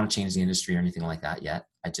 I didn't want to change the industry or anything like that yet.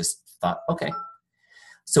 I just thought, okay.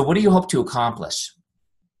 So what do you hope to accomplish?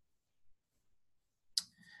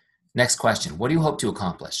 Next question. What do you hope to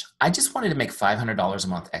accomplish? I just wanted to make $500 a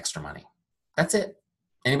month extra money. That's it.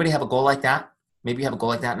 Anybody have a goal like that? Maybe you have a goal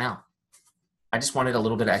like that now. I just wanted a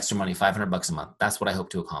little bit of extra money, $500 a month. That's what I hope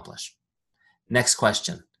to accomplish. Next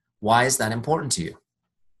question. Why is that important to you?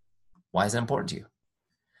 Why is that important to you?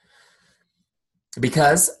 Not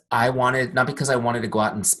because I wanted to go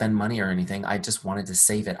out and spend money or anything. I just wanted to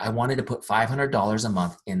save it. I wanted to put $500 a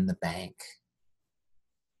month in the bank.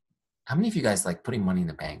 How many of you guys like putting money in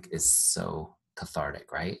the bank is so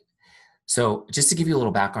cathartic, right? So just to give you a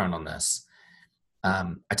little background on this,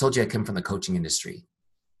 I told you I come from the coaching industry.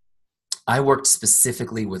 I worked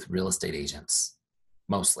specifically with real estate agents,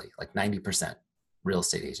 mostly like 90% real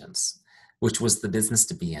estate agents, which was the business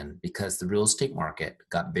to be in because the real estate market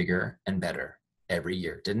got bigger and better every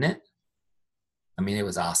year, didn't it? I mean, it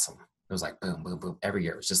was awesome. It was like boom, boom, boom. Every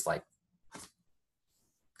year. It was just like, it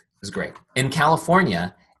was great. In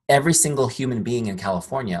California, every single human being in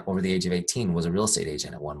California over the age of 18 was a real estate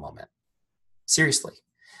agent at one moment. Seriously.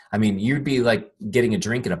 I mean, you'd be like getting a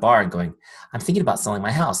drink at a bar and going, I'm thinking about selling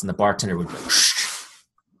my house. And the bartender would be like, shh,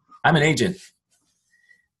 I'm an agent.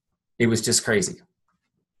 It was just crazy.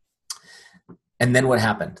 And then what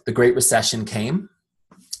happened? The Great Recession came.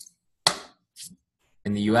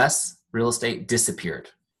 In the US, real estate disappeared.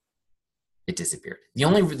 It disappeared. The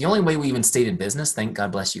only way we even stayed in business, thank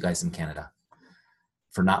God bless you guys in Canada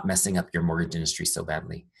for not messing up your mortgage industry so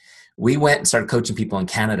badly. We went and started coaching people in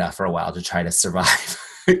Canada for a while to try to survive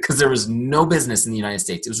because there was no business in the United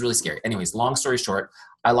States. It was really scary. Anyways, long story short,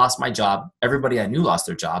 I lost my job. Everybody I knew lost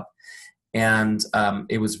their job. And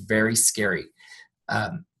it was very scary.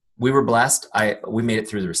 We were blessed. We made it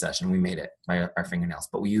through the recession. We made it by our fingernails,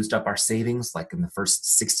 but we used up our savings. Like in the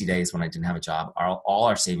first 60 days when I didn't have a job, all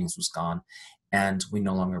our savings was gone. and we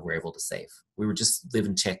no longer were able to save. We were just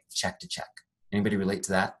living check to check. Anybody relate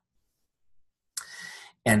to that?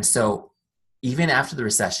 And so even after the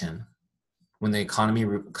recession, when the economy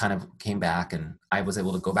kind of came back and I was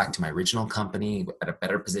able to go back to my original company at a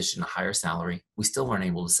better position, a higher salary, we still weren't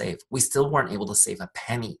able to save. We still weren't able to save a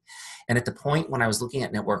penny. And at the point when I was looking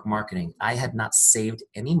at network marketing, I had not saved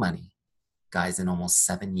any money, guys, in almost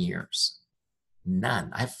 7 years.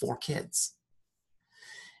 None. I have 4 kids.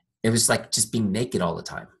 It was like just being naked all the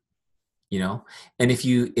time, you know? And if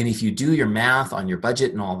you do your math on your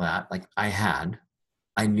budget and all that, like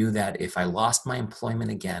I knew that if I lost my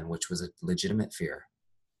employment again, which was a legitimate fear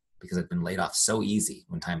because I'd been laid off so easy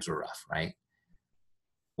when times were rough, right?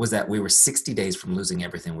 Was that we were 60 days from losing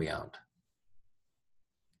everything we owned.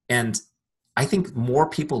 And I think more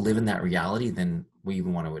people live in that reality than we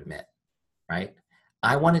even want to admit, right?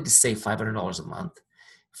 I wanted to save $500 a month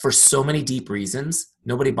for so many deep reasons.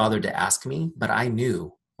 Nobody bothered to ask me, but I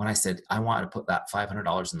knew when I said I wanted to put that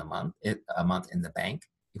 $500 a month in the bank,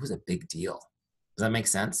 it was a big deal. Does that make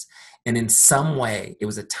sense? And in some way, it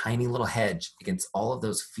was a tiny little hedge against all of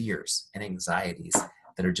those fears and anxieties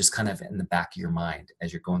that are just kind of in the back of your mind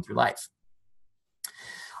as you're going through life.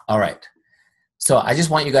 All right. So I just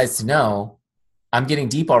want you guys to know I'm getting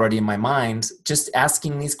deep already in my mind, just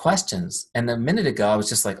asking these questions. And a minute ago, I was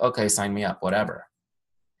just like, okay, sign me up, whatever.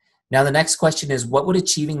 Now, the next question is, what would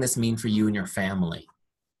achieving this mean for you and your family?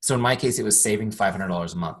 So in my case, it was saving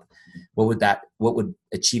 $500 a month. What would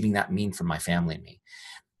achieving that mean for my family and me?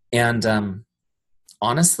 And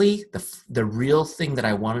honestly, the real thing that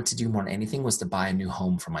I wanted to do more than anything was to buy a new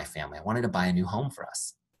home for my family. I wanted to buy a new home for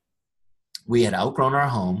us. We had outgrown our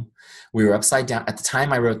home. We were upside down. At the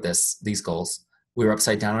time I wrote these goals, we were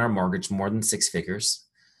upside down on our mortgage, more than 6 figures,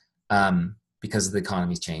 because of the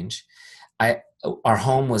economy's change. Our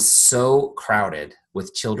home was so crowded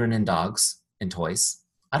with children and dogs and toys.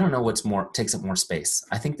 I don't know takes up more space.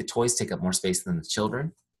 I think the toys take up more space than the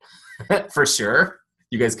children, for sure.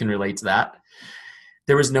 You guys can relate to that.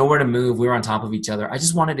 There was nowhere to move. We were on top of each other. I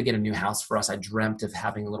just wanted to get a new house for us. I dreamt of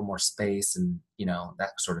having a little more space and,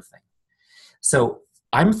 that sort of thing. So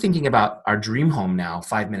I'm thinking about our dream home now,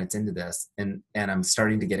 5 minutes into this, and I'm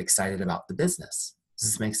starting to get excited about the business. Does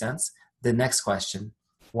this make sense? The next question,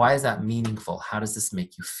 why is that meaningful? How does this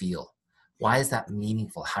make you feel? Why is that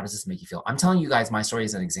meaningful? How does this make you feel? I'm telling you guys my story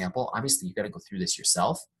as an example. Obviously, you got to go through this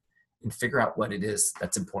yourself and figure out what it is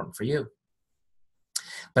that's important for you.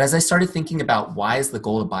 But as I started thinking about why is the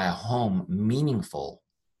goal to buy a home meaningful,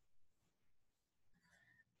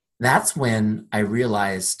 that's when I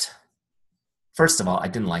realized, first of all, I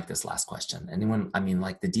didn't like this last question.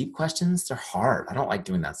 The deep questions, they're hard. I don't like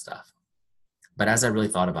doing that stuff. But as I really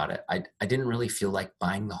thought about it, I didn't really feel like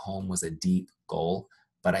buying the home was a deep goal,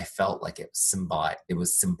 but I felt like it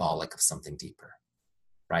was symbolic of something deeper,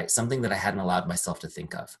 right? Something that I hadn't allowed myself to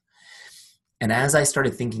think of. And as I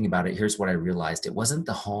started thinking about it, here's what I realized. It wasn't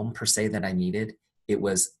the home per se that I needed. It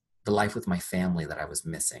was the life with my family that I was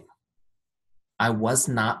missing. I was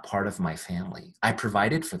not part of my family. I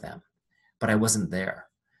provided for them, but I wasn't there.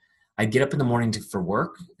 I'd get up in the morning for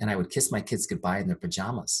work and I would kiss my kids goodbye in their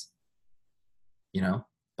pajamas.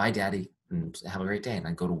 Bye, Daddy, and have a great day. And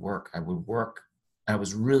I'd go to work. I would work. I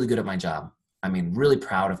was really good at my job. Really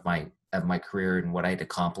proud of my career and what I'd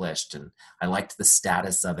accomplished. And I liked the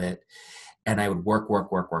status of it. And I would work.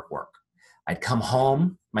 I'd come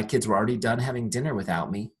home. My kids were already done having dinner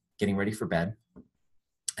without me, getting ready for bed.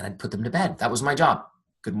 And I'd put them to bed. That was my job.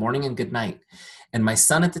 Good morning and good night. And my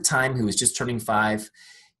son at the time, who was just turning 5,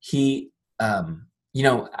 he,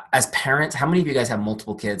 as parents, how many of you guys have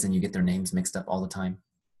multiple kids and you get their names mixed up all the time,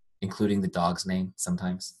 including the dog's name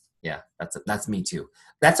sometimes? Yeah, that's me too.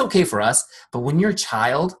 That's okay for us. But when your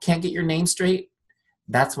child can't get your name straight,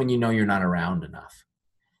 that's when you know you're not around enough.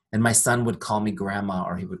 And my son would call me grandma,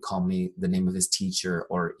 or he would call me the name of his teacher,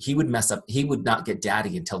 or he would mess up. He would not get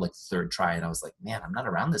daddy until like the 3rd try. And I was like, man, I'm not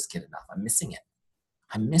around this kid enough. I'm missing it.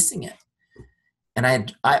 And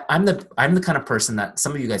I'm the kind of person that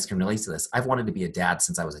some of you guys can relate to this. I've wanted to be a dad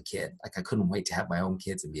since I was a kid. Like I couldn't wait to have my own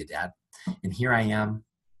kids and be a dad. And here I am,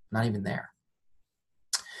 not even there.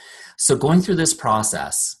 So going through this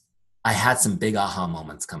process, I had some big aha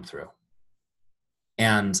moments come through.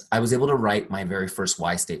 And I was able to write my very first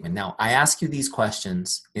why statement. Now, I ask you these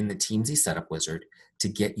questions in the Teamzy Setup Wizard to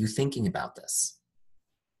get you thinking about this.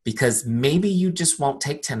 Because maybe you just won't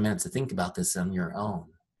take 10 minutes to think about this on your own,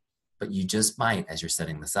 but you just might as you're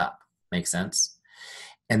setting this up. Make sense?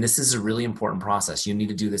 And this is a really important process. You need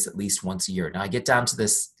to do this at least once a year. Now I get down to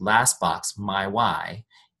this last box, my why,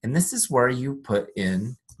 and this is where you put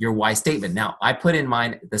in your why statement. Now I put in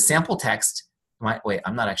mine, the sample text Wait,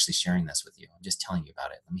 I'm not actually sharing this with you. I'm just telling you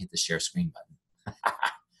about it. Let me hit the share screen button.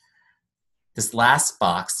 This last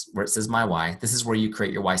box where it says my why, this is where you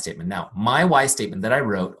create your why statement. Now, my why statement that I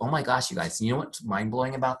wrote, oh my gosh, you guys, you know what's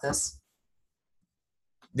mind-blowing about this?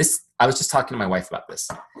 I was just talking to my wife about this.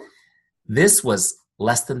 This was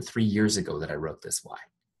less than 3 years ago that I wrote this why.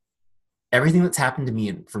 Everything that's happened to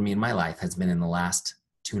me for me in my life has been in the last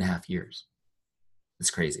 2.5 years.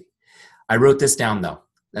 It's crazy. I wrote this down though,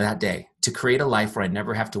 that day, to create a life where I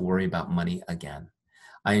never have to worry about money again.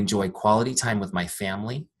 I enjoy quality time with my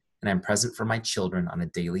family, and I'm present for my children on a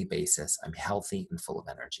daily basis. I'm healthy and full of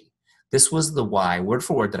energy. This was the why, word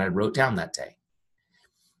for word, that I wrote down that day.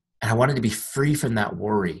 And I wanted to be free from that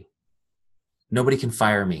worry. Nobody can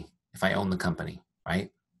fire me if I own the company,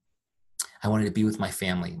 right? I wanted to be with my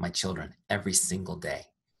family, my children, every single day,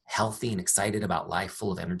 healthy and excited about life,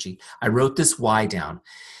 full of energy. I wrote this why down.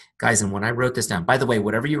 Guys, and when I wrote this down, by the way,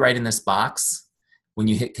 whatever you write in this box, when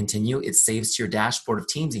you hit continue, it saves to your dashboard of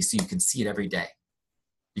Teamzy so you can see it every day.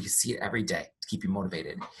 You can see it every day to keep you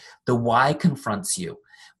motivated. The why confronts you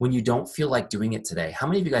when you don't feel like doing it today. How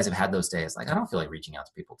many of you guys have had those days? Like, I don't feel like reaching out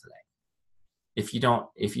to people today. If you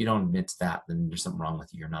don't admit to that, then there's something wrong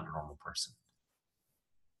with you. You're not a normal person.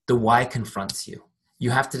 The why confronts you.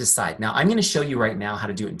 You have to decide. Now, I'm going to show you right now how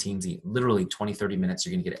to do it in Teamzy. Literally 20, 30 minutes,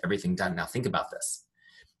 you're going to get everything done. Now, think about this.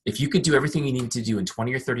 If you could do everything you need to do in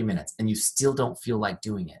 20 or 30 minutes and you still don't feel like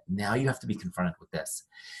doing it, now you have to be confronted with this.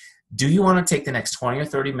 Do you want to take the next 20 or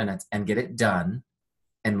 30 minutes and get it done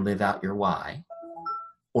and live out your why?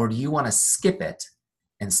 Or do you want to skip it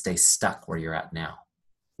and stay stuck where you're at now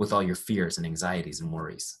with all your fears and anxieties and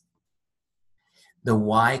worries? The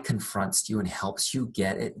why confronts you and helps you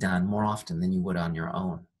get it done more often than you would on your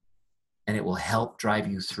own. And it will help drive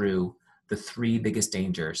you through the 3 biggest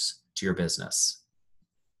dangers to your business.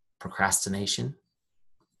 Procrastination.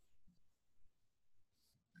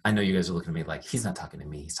 I know you guys are looking at me like, he's not talking to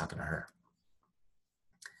me, he's talking to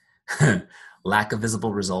her. Lack of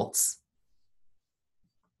visible results.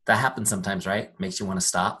 That happens sometimes, right? Makes you want to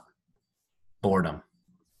stop. Boredom.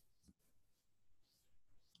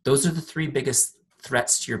 Those are the 3 biggest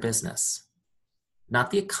threats to your business.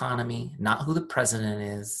 Not the economy, not who the president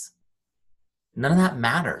is. None of that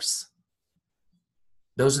matters.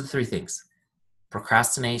 Those are the 3 things.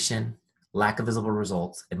 Procrastination, lack of visible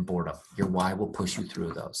results, and boredom. Your why will push you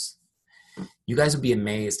through those. You guys would be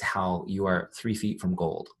amazed how you are 3 feet from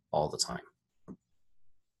gold all the time.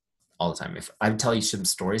 All the time. If I'd tell you some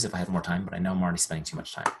stories if I had more time, but I know I'm already spending too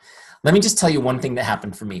much time. Let me just tell you one thing that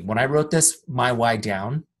happened for me. When I wrote this, my why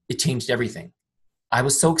down, it changed everything. I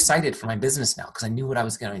was so excited for my business now because I knew what I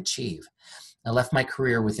was going to achieve. I left my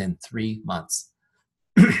career within 3 months.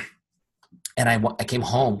 And I came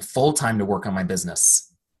home full-time to work on my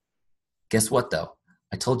business. Guess what, though?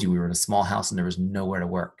 I told you we were in a small house and there was nowhere to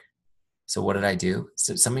work. So what did I do?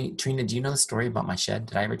 So Trina, do you know the story about my shed?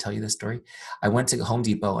 Did I ever tell you this story? I went to Home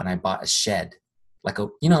Depot and I bought a shed, like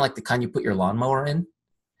the kind you put your lawnmower in.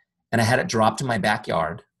 And I had it dropped in my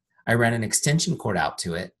backyard. I ran an extension cord out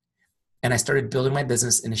to it. And I started building my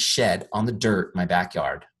business in a shed on the dirt in my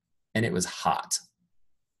backyard. And it was hot.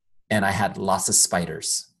 And I had lots of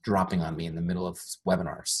spiders dropping on me in the middle of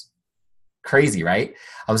webinars. Crazy, right?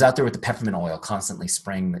 I was out there with the peppermint oil, constantly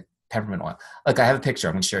spraying the peppermint oil. Look, I have a picture.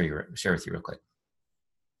 I'm going to share with you real quick.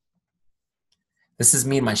 This is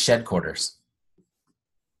me in my shed quarters.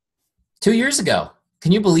 2 years ago.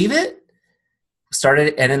 Can you believe it?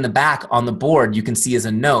 Started, and in the back on the board, you can see as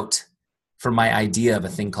a note for my idea of a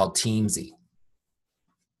thing called Teamzy.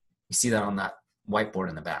 You see that on that whiteboard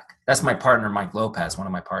in the back. That's my partner, Mike Lopez, one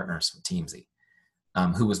of my partners from Teamzy,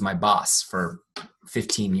 who was my boss for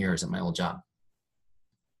 15 years at my old job.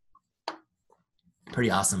 Pretty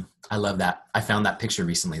awesome. I love that. I found that picture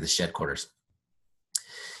recently, the shed quarters.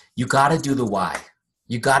 You got to do the why.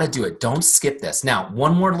 You got to do it. Don't skip this. Now,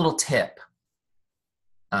 one more little tip.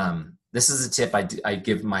 This is a tip I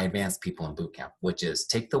give my advanced people in boot camp, which is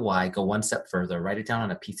take the why, go one step further, write it down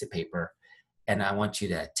on a piece of paper, and I want you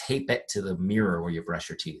to tape it to the mirror where you brush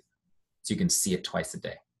your teeth so you can see it twice a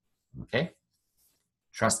day. Okay?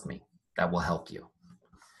 Trust me, that will help you.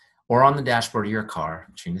 Or on the dashboard of your car,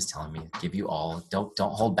 Trina's telling me, give you all, don't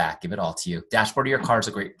hold back, give it all to you. Dashboard of your car is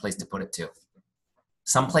a great place to put it too.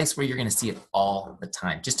 Someplace where you're going to see it all the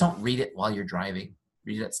time. Just don't read it while you're driving.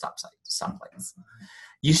 Read it at stoplights.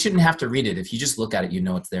 You shouldn't have to read it. If you just look at it, you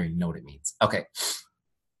know it's there. You know what it means. Okay.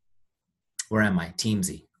 Where am I?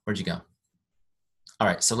 Teamzy. Where'd you go? All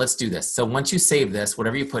right. So let's do this. So once you save this,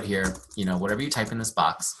 whatever you put here, whatever you type in this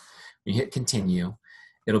box, you hit continue.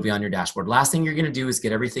 It'll be on your dashboard. Last thing you're going to do is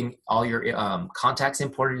get everything, all your contacts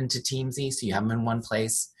imported into Teamzy, so you have them in one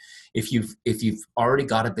place. If you've already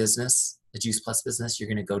got a business, a Juice Plus business, you're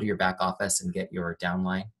going to go to your back office and get your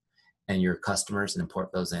downline and your customers and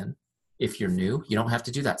import those in. If you're new, you don't have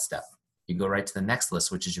to do that step. You go right to the next list,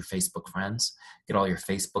 which is your Facebook friends. Get all your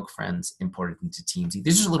Facebook friends imported into Teamzy.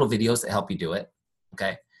 These are little videos that help you do it.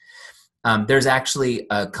 Okay. There's actually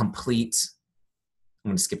a complete,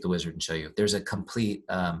 I'm going to skip the wizard and show you. There's a complete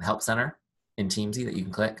help center in Teamzy that you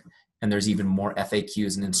can click. And there's even more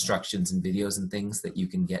FAQs and instructions and videos and things that you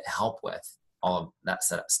can get help with, all of that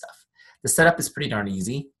setup stuff. The setup is pretty darn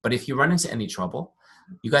easy, but if you run into any trouble,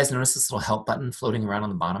 you guys notice this little help button floating around on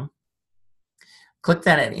the bottom? Click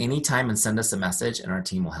that at any time and send us a message and our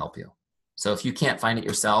team will help you. So if you can't find it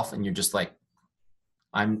yourself and you're just like,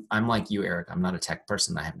 I'm like you, Eric, I'm not a tech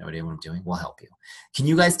person. I have no idea what I'm doing. We'll help you. Can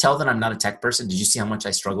you guys tell that I'm not a tech person? Did you see how much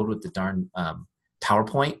I struggled with the darn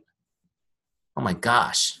PowerPoint? Oh my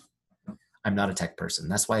gosh. I'm not a tech person.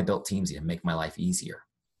 That's why I built Teamzy, to make my life easier.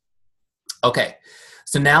 Okay,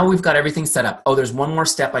 so now we've got everything set up. Oh, there's one more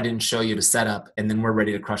step I didn't show you to set up, and then we're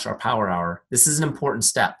ready to crush our power hour. This is an important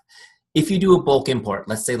step. If you do a bulk import,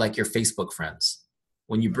 let's say like your Facebook friends,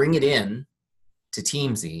 when you bring it in to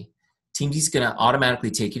Teamzy, Teamzy's gonna automatically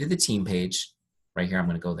take you to the team page. Right here, I'm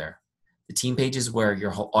gonna go there. The team page is where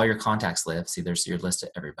all your contacts live. See, there's your list of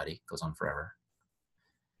everybody. It goes on forever.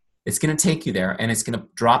 It's going to take you there, and it's going to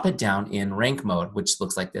drop it down in rank mode, which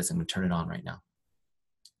looks like this. I'm going to turn it on right now.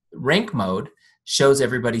 Rank mode shows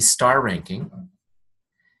everybody's star ranking.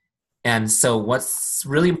 And so what's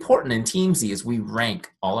really important in Teamzy is we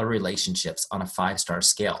rank all our relationships on a 5-star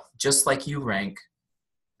scale, just like you rank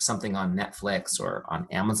something on Netflix or on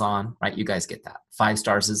Amazon, right? You guys get that. 5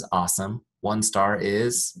 stars is awesome. 1 star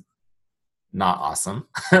is not awesome,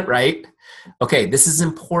 right? Okay, this is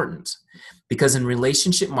important because in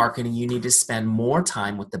relationship marketing, you need to spend more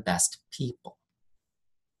time with the best people.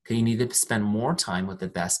 Okay, you need to spend more time with the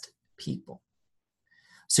best people.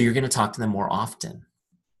 So you're going to talk to them more often.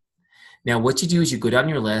 Now, what you do is you go down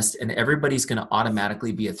your list and everybody's going to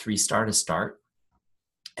automatically be a 3-star to start.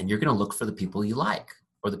 And you're going to look for the people you like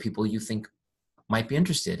or the people you think might be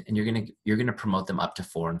interested. And you're going to promote them up to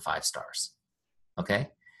 4 and 5 stars. Okay.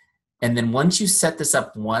 And then once you set this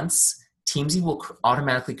up once, Teamzy will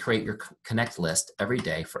automatically create your connect list every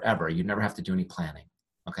day forever. You never have to do any planning.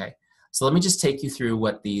 Okay. So let me just take you through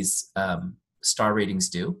what these star ratings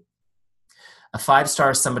do. A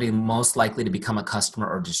 5-star is somebody most likely to become a customer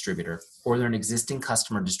or distributor, or they're an existing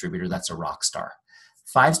customer or distributor. That's a rock star.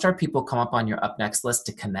 5-star people come up on your up next list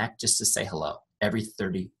to connect, just to say hello every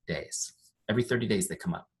 30 days. Every 30 days they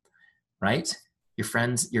come up, right? Your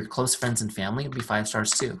friends, your close friends and family will be 5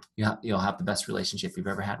 stars too. You'll have the best relationship you've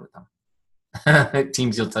ever had with them.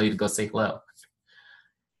 Teamzy will tell you to go say hello.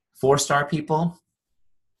 4-star people,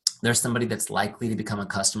 there's somebody that's likely to become a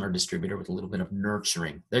customer or distributor with a little bit of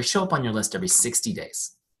nurturing. They show up on your list every 60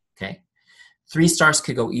 days, okay? 3 stars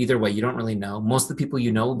could go either way. You don't really know. Most of the people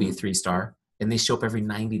you know will be a 3-star, and they show up every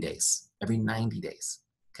 90 days,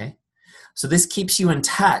 okay? So this keeps you in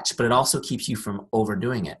touch, but it also keeps you from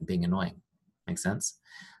overdoing it and being annoying. Make sense?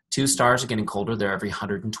 2 stars are getting colder. They're every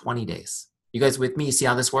 120 days. You guys with me? You see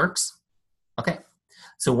how this works? Okay.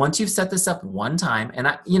 So once you've set this up one time, and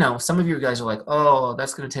some of you guys are like, oh,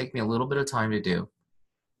 that's going to take me a little bit of time to do.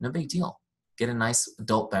 No big deal. Get a nice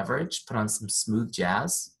adult beverage, put on some smooth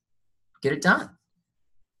jazz, get it done.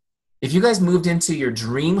 If you guys moved into your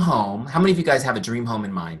dream home, how many of you guys have a dream home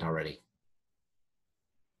in mind already?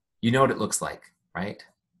 You know what it looks like, right?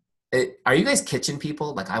 Are you guys kitchen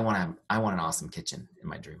people? Like I want an awesome kitchen in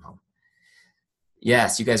my dream home.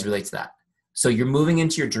 Yes, you guys relate to that. So you're moving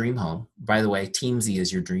into your dream home. By the way, Teamzy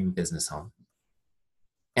is your dream business home.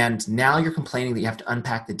 And now you're complaining that you have to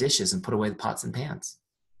unpack the dishes and put away the pots and pans,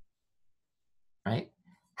 right?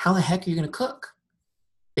 How the heck are you going to cook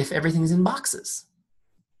if everything's in boxes?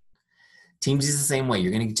 Teamzy is the same way.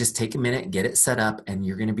 You're going to just take a minute, get it set up, and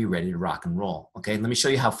you're going to be ready to rock and roll. Okay, let me show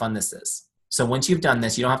you how fun this is. So once you've done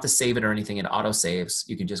this, you don't have to save it or anything. It auto saves.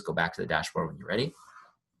 You can just go back to the dashboard when you're ready.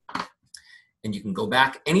 And you can go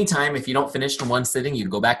back anytime. If you don't finish in one sitting, you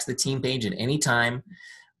can go back to the team page at any time.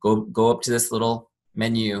 Go up to this little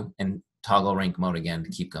menu and toggle rank mode again to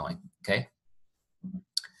keep going, okay?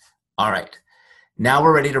 All right, now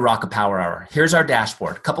we're ready to rock a power hour. Here's our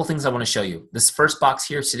dashboard. A couple things I wanna show you. This first box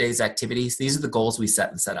here, today's activities, these are the goals we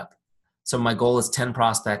set and set up. So my goal is 10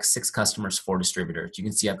 prospects, 6 customers, 4 distributors. You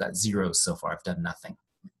can see I've got zeros so far. I've done nothing.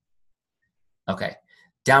 Okay,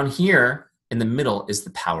 down here in the middle is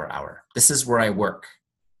the power hour. This is where I work.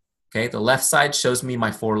 Okay, the left side shows me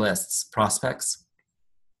my 4 lists: prospects,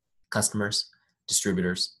 customers,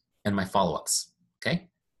 distributors, and my follow-ups, okay?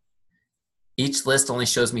 Each list only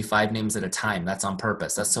shows me 5 names at a time. That's on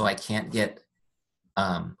purpose. That's so I can't get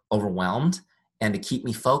overwhelmed and to keep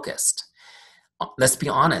me focused. Let's be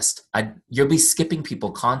honest. You'll be skipping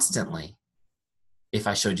people constantly if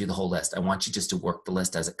I showed you the whole list. I want you just to work the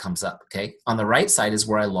list as it comes up, okay? On the right side is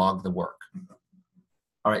where I log the work.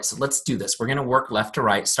 All right, so let's do this. We're gonna work left to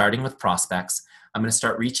right, starting with prospects. I'm gonna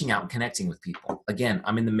start reaching out and connecting with people. Again,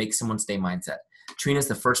 I'm in the make someone's day mindset. Trina's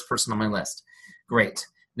the first person on my list. Great.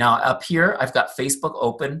 Now up here, I've got Facebook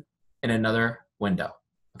open in another window,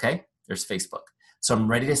 okay? There's Facebook. So I'm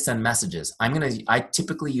ready to send messages. I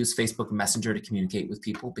typically use Facebook Messenger to communicate with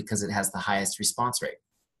people because it has the highest response rate.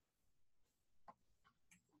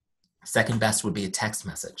 Second best would be a text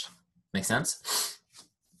message. Make sense?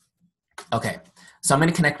 Okay, so I'm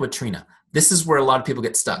gonna connect with Trina. This is where a lot of people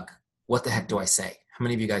get stuck. What the heck do I say? How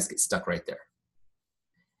many of you guys get stuck right there?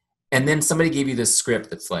 And then somebody gave you this script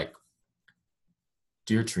that's like,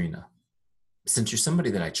 Dear Trina, since you're somebody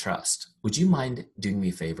that I trust, would you mind doing me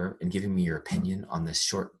a favor and giving me your opinion on this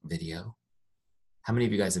short video? How many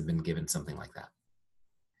of you guys have been given something like that?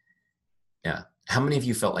 Yeah. How many of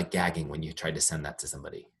you felt like gagging when you tried to send that to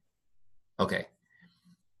somebody? Okay.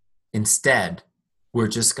 Instead, we're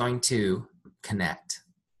just going to connect,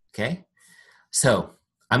 okay? So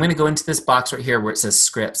I'm going to go into this box right here where it says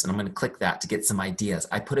scripts, and I'm going to click that to get some ideas.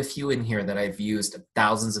 I put a few in here that I've used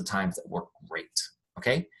thousands of times that work great,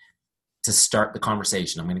 okay? To start the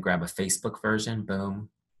conversation, I'm going to grab a Facebook version. Boom.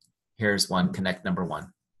 Here's one, connect number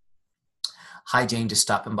 1. Hi, Jane, just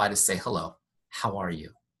stopping by to say hello. How are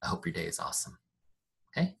you? I hope your day is awesome.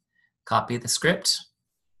 Okay, copy the script.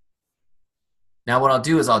 Now what I'll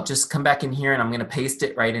do is I'll just come back in here and I'm going to paste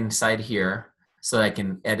it right inside here so that I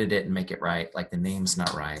can edit it and make it right. Like the name's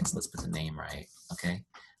not right, so let's put the name right, okay?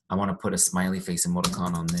 I want to put a smiley face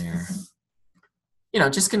emoticon on there. You know,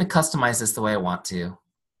 just going to customize this the way I want to.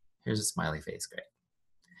 Here's a smiley face, great.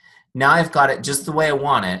 Now I've got it just the way I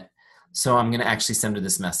want it, so I'm going to actually send her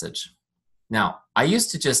this message. Now, I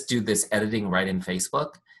used to just do this editing right in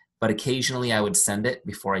Facebook, but occasionally I would send it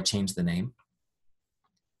before I changed the name.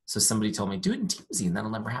 So somebody told me, do it in Teamzy, and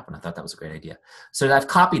that'll never happen. I thought that was a great idea. So I've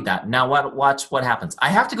copied that. Now watch what happens. I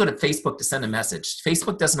have to go to Facebook to send a message.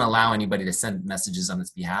 Facebook doesn't allow anybody to send messages on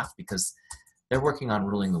its behalf because they're working on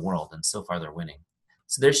ruling the world, and so far they're winning.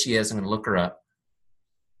 So there she is. I'm going to look her up.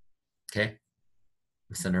 Okay.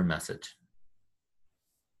 Send her a message.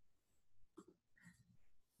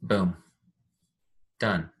 Boom.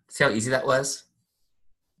 Done. See how easy that was?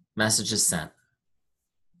 Message is sent.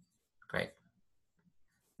 Great.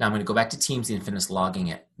 Now I'm going to go back to Teamzy and finish logging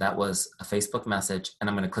it. That was a Facebook message, and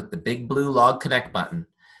I'm going to click the big blue log connect button,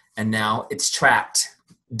 and now it's tracked.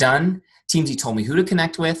 Done. Teamzy told me who to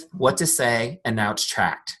connect with, what to say, and now it's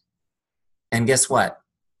tracked. And guess what?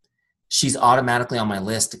 She's automatically on my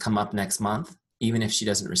list to come up next month, even if she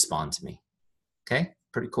doesn't respond to me. Okay?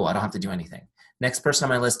 Pretty cool. I don't have to do anything. Next person on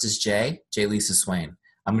my list is J Lisa Swain.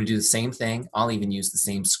 I'm going to do the same thing. I'll even use the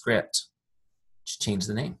same script. Just change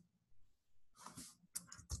the name.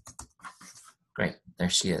 Great. There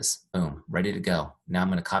she is. Boom. Ready to go. Now I'm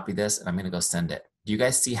going to copy this and I'm going to go send it. Do you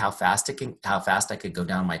guys see how fast I could go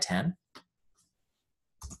down my 10?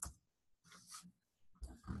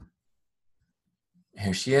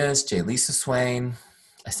 Here she is, J Lisa Swain.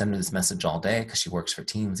 I send her this message all day because she works for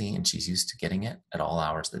Teamzy and she's used to getting it at all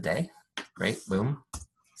hours of the day. Great. Boom.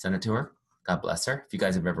 Send it to her. God bless her. If you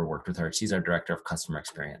guys have ever worked with her, she's our director of customer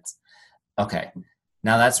experience. Okay.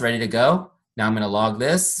 Now that's ready to go. Now I'm going to log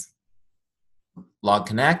this. Log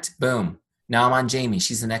connect, boom. Now I'm on Jamie.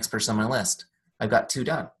 She's the next person on my list. I've got 2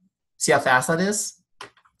 done. See how fast that is?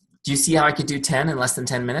 Do you see how I could do 10 in less than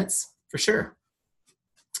 10 minutes? For sure.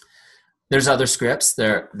 There's other scripts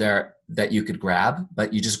there that you could grab,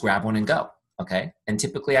 but you just grab one and go, okay? And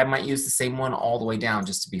typically I might use the same one all the way down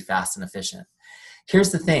just to be fast and efficient.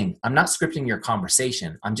 Here's the thing. I'm not scripting your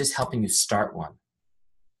conversation. I'm just helping you start one,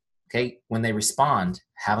 okay? When they respond,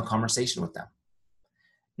 have a conversation with them.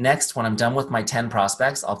 Next, when I'm done with my 10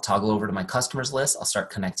 prospects, I'll toggle over to my customers list. I'll start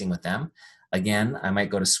connecting with them. Again, I might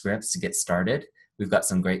go to scripts to get started. We've got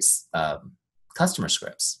some great customer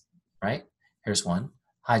scripts, right? Here's one.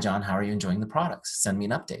 Hi, John. How are you enjoying the products? Send me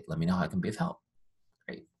an update. Let me know how I can be of help.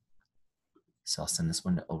 Great. So I'll send this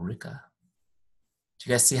one to Ulrika. Do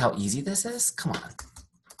you guys see how easy this is? Come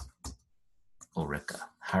on. Ulrika,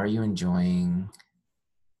 how are you enjoying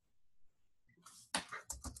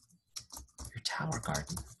your tower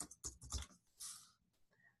garden?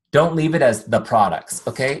 Don't leave it as the products,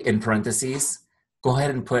 okay? In parentheses, go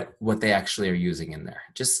ahead and put what they actually are using in there.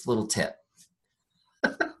 Just a little tip.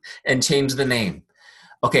 And change the name.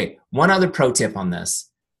 Okay, one other pro tip on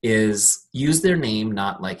this is use their name,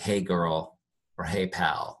 not like, hey girl or hey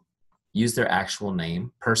pal. Use their actual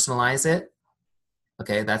name, personalize it.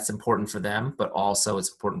 Okay, that's important for them, but also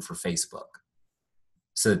it's important for Facebook.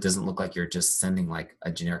 So it doesn't look like you're just sending like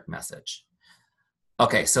a generic message.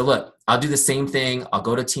 Okay, so look, I'll do the same thing. I'll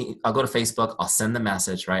go to Facebook, I'll send the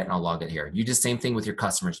message, right? And I'll log it here. You do the same thing with your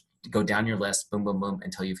customers. Go down your list, boom, boom, boom,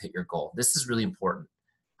 until you've hit your goal. This is really important.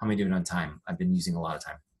 How many doing on time? I've been using a lot of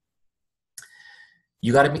time.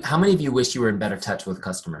 You got to be, how many of you wish you were in better touch with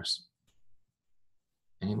customers?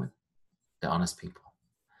 Anyone? The honest people.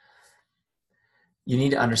 You need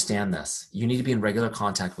to understand this. You need to be in regular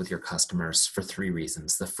contact with your customers for 3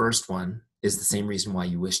 reasons. The first one is the same reason why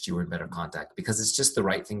you wished you were in better contact, because it's just the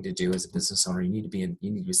right thing to do as a business owner. You need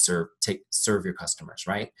to serve your customers,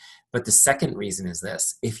 right? But the second reason is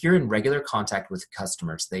this: if you're in regular contact with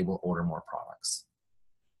customers, they will order more products.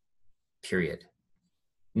 Period.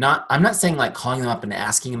 I'm not saying like calling them up and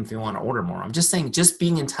asking them if they want to order more. I'm just saying just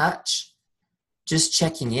being in touch, just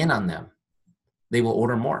checking in on them, they will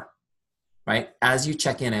order more. Right? As you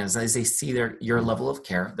check in, as they see your level of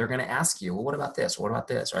care, they're going to ask you, well, what about this? What about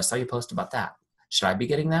this? Or I saw you post about that. Should I be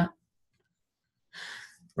getting that?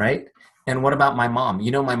 Right? And what about my mom? You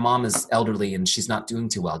know, my mom is elderly and she's not doing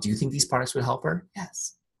too well. Do you think these products would help her?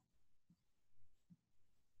 Yes.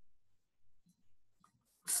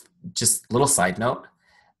 Just a little side note.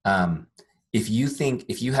 If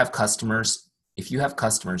you have customers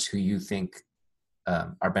who you think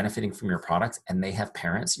are benefiting from your products and they have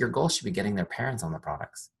parents, your goal should be getting their parents on the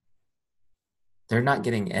products. They're not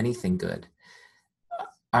getting anything good.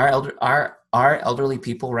 Our elderly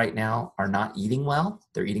people right now are not eating well.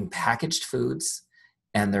 They're eating packaged foods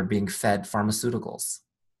and they're being fed pharmaceuticals.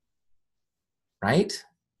 Right?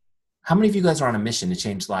 How many of you guys are on a mission to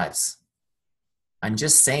change lives? I'm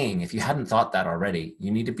just saying, if you hadn't thought that already,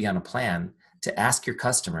 you need to be on a plan to ask your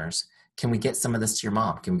customers, can we get some of this to your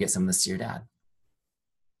mom? Can we get some of this to your dad?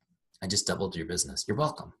 I just doubled your business. You're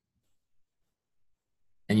welcome.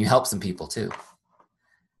 And you help some people too.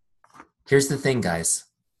 Here's the thing, guys.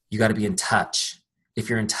 You got to be in touch. If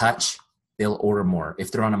you're in touch, they'll order more.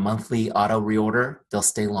 If they're on a monthly auto reorder, they'll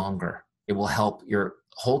stay longer. It will help your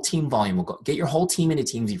whole team volume. Will go. Get your whole team into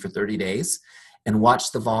Teamzy for 30 days and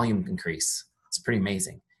watch the volume increase. It's pretty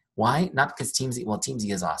amazing. Why? Not because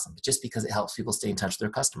Teamzy is awesome, but just because it helps people stay in touch with their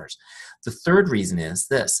customers. The third reason is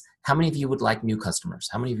this: how many of you would like new customers?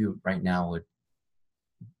 How many of you right now would,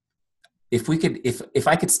 if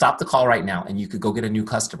I could stop the call right now and you could go get a new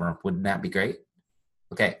customer, wouldn't that be great?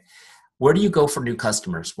 Okay. Where do you go for new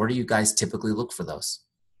customers? Where do you guys typically look for those?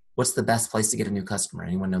 What's the best place to get a new customer?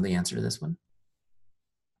 Anyone know the answer to this one?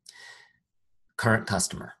 Current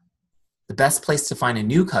customer. The best place to find a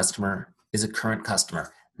new customer is a current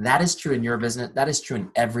customer. That is true in your business. That is true in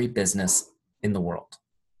every business in the world.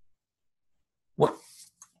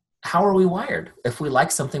 How are we wired? If we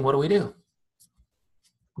like something, what do?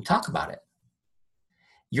 We talk about it.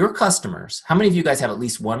 Your customers, how many of you guys have at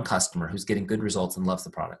least one customer who's getting good results and loves the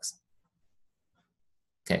products?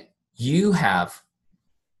 Okay. You have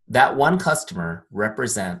that one customer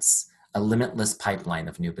represents a limitless pipeline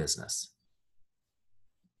of new business.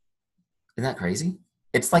 Isn't that crazy?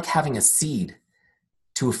 It's like having a seed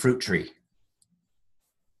to a fruit tree,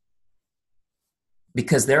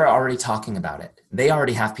 because they're already talking about it. They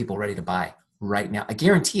already have people ready to buy right now. I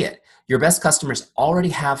guarantee it. Your best customers already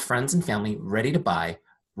have friends and family ready to buy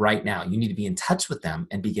right now. You need to be in touch with them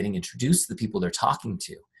and be getting introduced to the people they're talking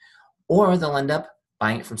to, or they'll end up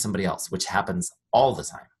buying it from somebody else, which happens all the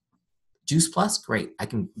time. Juice Plus, great. I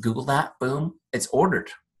can Google that. Boom, it's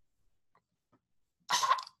ordered.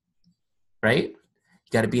 Right?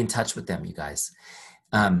 You got to be in touch with them, you guys.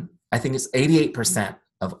 I think it's 88%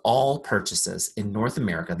 of all purchases in North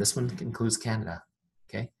America. This one includes Canada.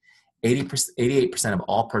 Okay, 88% of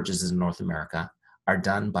all purchases in North America are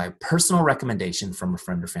done by personal recommendation from a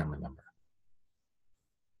friend or family member.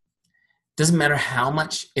 Doesn't matter how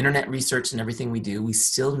much internet research and everything we do, we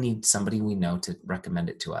still need somebody we know to recommend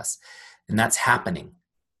it to us. And that's happening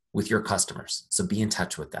with your customers. So be in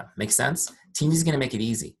touch with them. Make sense? Teamzy is going to make it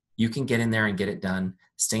easy. You can get in there and get it done.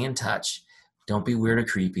 Stay in touch. Don't be weird or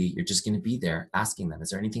creepy. You're just going to be there asking them,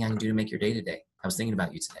 is there anything I can do to make your day to day? I was thinking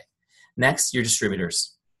about you today. Next, your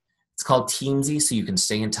distributors. It's called Teamzy, so you can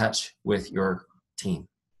stay in touch with your team.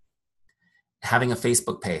 Having a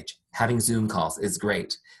Facebook page, having Zoom calls is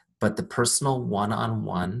great, but the personal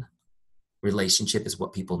one-on-one relationship is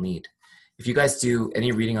what people need. If you guys do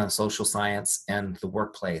any reading on social science and the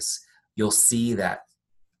workplace, you'll see that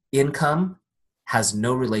income has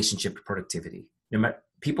no relationship to productivity.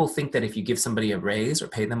 People think that if you give somebody a raise or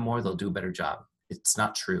pay them more, they'll do a better job. It's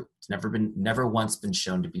not true. It's never once been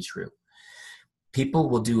shown to be true. People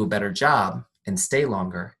will do a better job and stay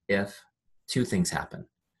longer if two things happen.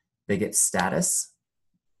 They get status,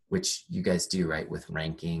 which you guys do, right, with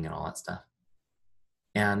ranking and all that stuff,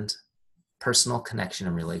 and personal connection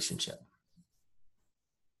and relationship.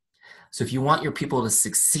 So if you want your people to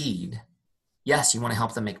succeed, yes, you want to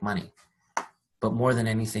help them make money, but more than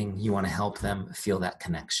anything, you want to help them feel that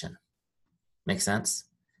connection. Make sense?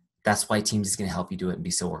 That's why Teamzy is going to help you do it and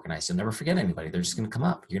be so organized. You'll never forget anybody. They're just going to come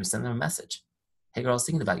up. You're going to send them a message. Hey, girl, I was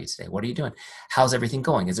thinking about you today. What are you doing? How's everything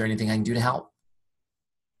going? Is there anything I can do to help?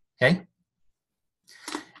 Okay.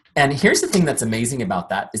 And here's the thing that's amazing about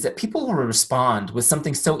that is that people will respond with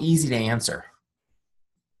something so easy to answer.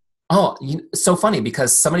 Oh, so funny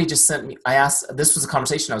because somebody just sent me, this was a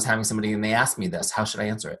conversation I was having with somebody and they asked me this, how should I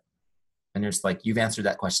answer it? And it's like, you've answered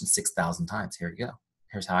that question 6,000 times. Here you go.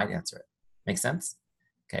 Here's how I'd answer it. Make sense?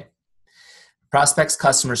 Okay. Prospects,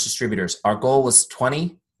 customers, distributors. Our goal was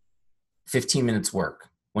 15 minutes work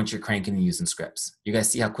once you're cranking and using scripts. You guys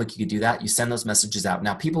see how quick you could do that? You send those messages out.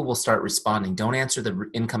 Now people will start responding. Don't answer the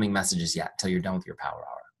incoming messages yet until you're done with your power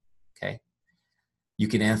hour. Okay. You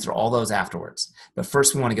can answer all those afterwards. But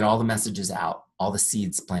first we want to get all the messages out, all the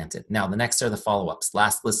seeds planted. Now the next are the follow-ups.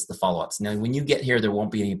 Last list is the follow-ups. Now when you get here, there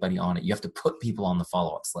won't be anybody on it. You have to put people on the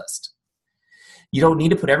follow-ups list. You don't need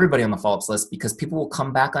to put everybody on the follow-ups list because people will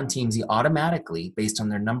come back on Teamzy automatically based on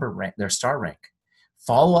their number rank, their star rank.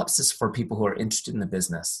 Follow-ups is for people who are interested in the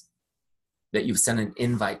business that you've sent an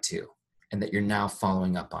invite to and that you're now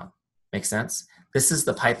following up on. Make sense? This is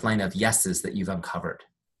the pipeline of yeses that you've uncovered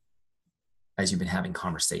as you've been having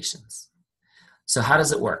conversations. So how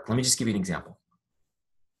does it work? Let me just give you an example.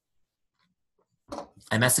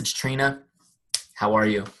 I messaged Trina. How are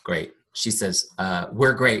you? Great. She says,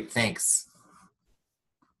 we're great. Thanks.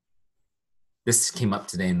 This came up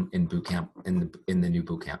today in boot camp, in the new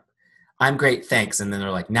boot camp. I'm great, thanks. And then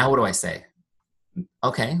they're like, now what do I say?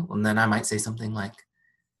 Okay, well, and then I might say something like,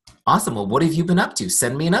 awesome, well, what have you been up to?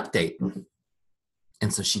 Send me an update.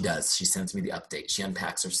 And so she does. She sends me the update. She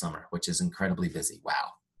unpacks her summer, which is incredibly busy.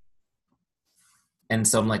 Wow. And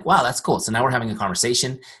so I'm like, wow, that's cool. So now we're having a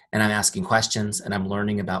conversation and I'm asking questions and I'm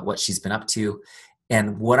learning about what she's been up to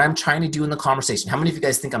and what I'm trying to do in the conversation. How many of you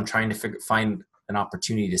guys think I'm trying to find an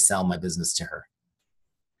opportunity to sell my business to her?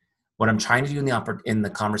 What I'm trying to do in the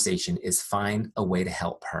conversation is find a way to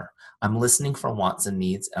help her. I'm listening for wants and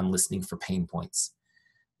needs. I'm listening for pain points.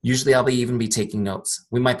 Usually I'll even be taking notes.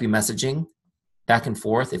 We might be messaging back and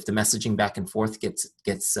forth. If the messaging back and forth gets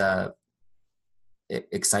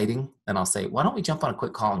exciting, then I'll say, why don't we jump on a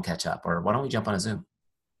quick call and catch up? Or why don't we jump on a Zoom?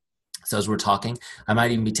 So as we're talking, I might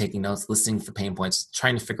even be taking notes, listening for pain points,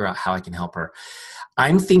 trying to figure out how I can help her.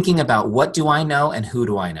 I'm thinking about what do I know and who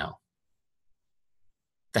do I know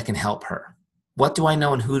that can help her? What do I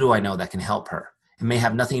know and who do I know that can help her? It may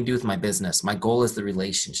have nothing to do with my business. My goal is the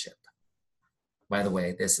relationship. By the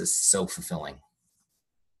way, this is so fulfilling.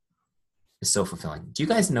 It's so fulfilling. Do you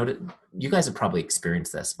guys know that? You guys have probably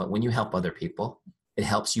experienced this, but when you help other people, it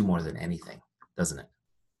helps you more than anything, doesn't it?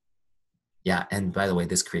 Yeah, and by the way,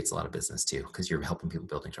 this creates a lot of business too because you're helping people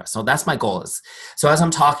building trust. So that's my goal is. So as I'm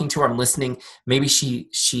talking to her, I'm listening. Maybe she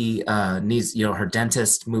needs, her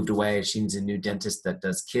dentist moved away. She needs a new dentist that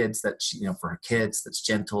does kids that for her kids that's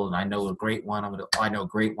gentle. And I know a great one. I know a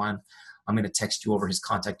great one. I'm gonna text you over his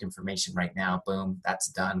contact information right now. Boom, that's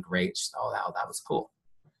done. Great. Oh, wow, that was cool.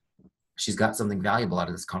 She's got something valuable out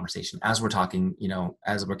of this conversation. As we're talking,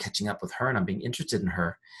 as we're catching up with her, and I'm being interested in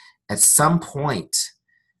her. At some point,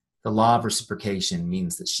 the law of reciprocation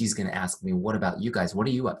means that she's going to ask me, what about you guys? What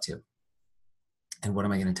are you up to? And what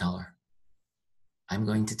am I going to tell her? I'm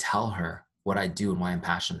going to tell her what I do and why I'm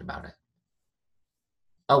passionate about it.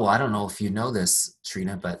 Oh, well, I don't know if you know this,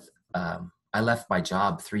 Trina, but I left my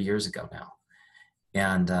job 3 years ago now.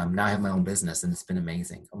 And now I have my own business and it's been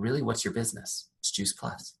amazing. Really? What's your business? It's Juice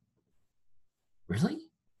Plus. Really?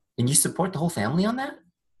 And you support the whole family on that?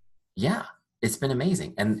 Yeah, it's been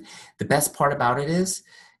amazing. And the best part about it is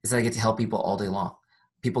that I get to help people all day long.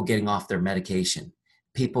 People getting off their medication,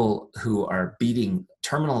 people who are beating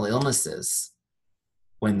terminal illnesses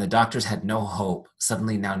when the doctors had no hope.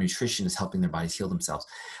 Suddenly now nutrition is helping their bodies heal themselves.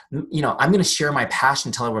 I'm going to share my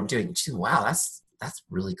passion, tell her what I'm doing. She's, wow, that's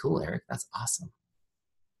really cool, Eric. That's awesome.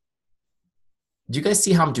 Do you guys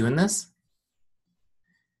see how I'm doing this?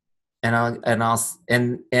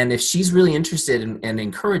 And if she's really interested in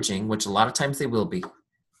encouraging, which a lot of times they will be,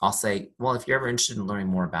 I'll say, well, if you're ever interested in learning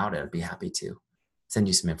more about it, I'd be happy to send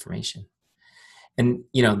you some information. And,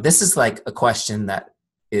 this is like a question that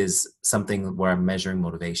is something where I'm measuring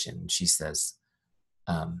motivation. She says,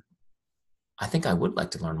 I'm I think I would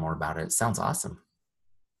like to learn more about it. It sounds awesome.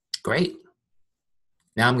 Great.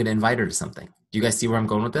 Now I'm going to invite her to something. Do you guys see where I'm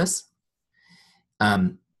going with this?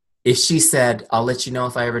 If she said, I'll let you know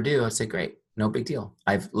if I ever do, I'd say, great, no big deal.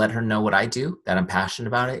 I've let her know what I do, that I'm passionate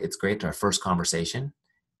about it. It's great to our first conversation,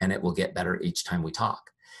 and it will get better each time we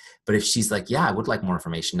talk. But if she's like, yeah, I would like more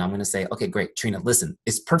information, I'm going to say, okay, great, Trina, listen,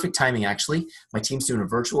 it's perfect timing, actually. My team's doing a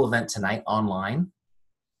virtual event tonight online.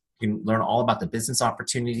 You can learn all about the business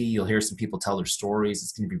opportunity. You'll hear some people tell their stories.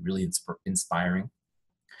 It's going to be really inspiring.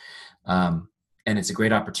 And it's a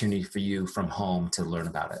great opportunity for you from home to learn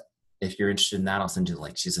about it. If you're interested in that, I'll send you the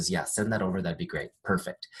link. She says, yeah, send that over. That'd be great.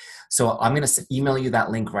 Perfect. So I'm going to email you that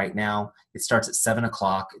link right now. It starts at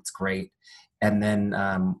 7:00. It's great. And then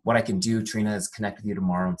what I can do, Trina, is connect with you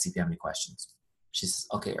tomorrow and see if you have any questions. She says,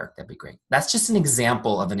 okay, Eric, that'd be great. That's just an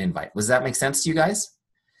example of an invite. Does that make sense to you guys?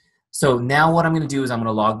 So now what I'm going to do is I'm going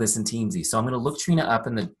to log this in Teamzy. So I'm going to look Trina up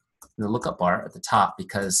in the lookup bar at the top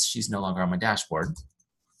because she's no longer on my dashboard.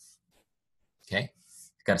 Okay.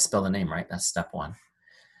 Got to spell the name right. That's step one.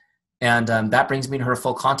 And that brings me to her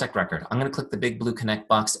full contact record. I'm going to click the big blue connect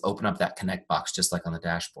box to open up that connect box, just like on the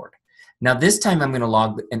dashboard. Now this time I'm going to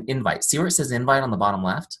log an invite. See where it says invite on the bottom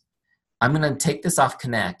left? I'm going to take this off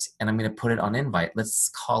connect and I'm going to put it on invite. Let's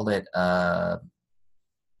call it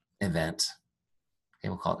event. Okay,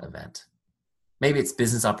 we'll call it event. Maybe it's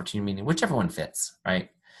business opportunity meeting, whichever one fits, right?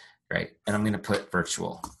 Right. And I'm going to put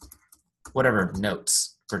virtual, whatever,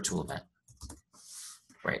 notes, virtual event.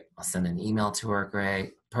 Great. I'll send an email to her.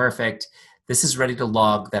 Great. Perfect. This is ready to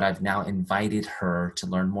log that I've now invited her to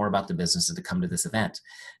learn more about the business and to come to this event.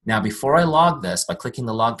 Now, before I log this, by clicking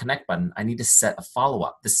the log connect button, I need to set a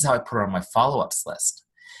follow-up. This is how I put her on my follow-ups list.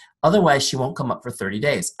 Otherwise, she won't come up for 30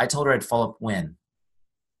 days. I told her I'd follow up when?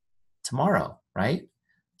 Tomorrow, right?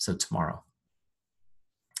 So tomorrow.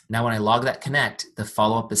 Now, when I log that connect, the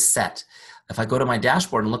follow-up is set. If I go to my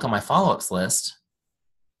dashboard and look on my follow-ups list,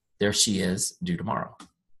 there she is, due tomorrow.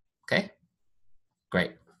 Okay?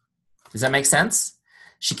 Great. Does that make sense?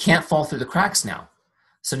 She can't fall through the cracks now.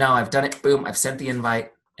 So now I've done it, boom, I've sent the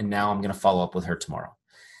invite, and now I'm going to follow up with her tomorrow.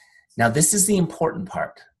 Now, this is the important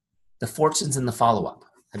part. The fortunes in the follow-up.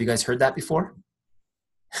 Have you guys heard that before?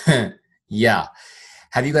 Yeah.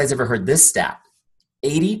 Have you guys ever heard this stat?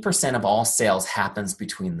 80% of all sales happens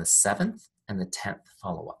between the 7th and the 10th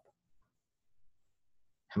follow-up.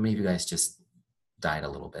 How many of you guys just died a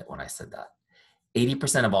little bit when I said that?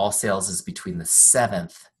 80% of all sales is between the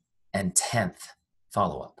 7th and 10th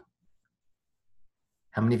follow-up.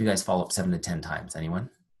 How many of you guys follow up 7 to 10 times? Anyone?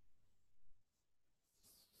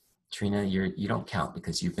 Trina, you don't count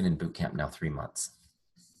because you've been in boot camp now 3 months.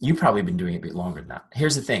 You've probably been doing it a bit longer than that.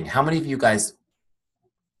 Here's the thing. How many of you guys,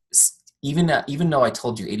 even though I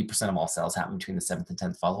told you 80% of all sales happen between the 7th and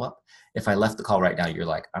 10th follow-up, if I left the call right now, you're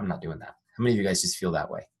like, I'm not doing that. How many of you guys just feel that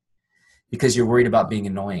way? Because you're worried about being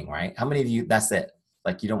annoying, right? How many of you, that's it.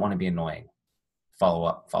 Like you don't want to be annoying. Follow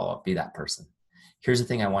up, be that person. Here's the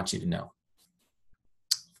thing I want you to know.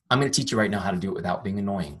 I'm going to teach you right now how to do it without being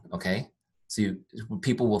annoying, okay? So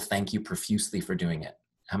people will thank you profusely for doing it.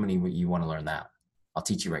 How many of you want to learn that? I'll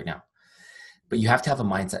teach you right now. But you have to have a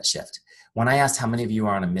mindset shift. When I asked how many of you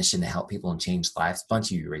are on a mission to help people and change lives, a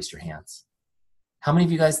bunch of you raised your hands. How many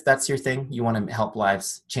of you guys, that's your thing? You want to help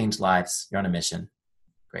lives, change lives, you're on a mission.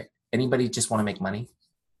 Great. Anybody just want to make money?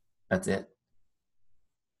 That's it?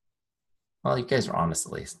 Well, you guys are honest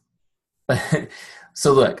at least.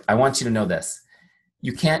 So look, I want you to know this.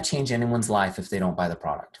 You can't change anyone's life if they don't buy the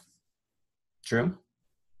product. True?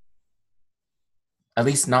 At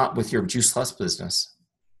least not with your Juice Plus business.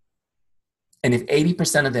 And if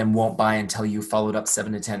 80% of them won't buy until you followed up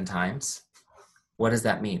 7 to 10 times, what does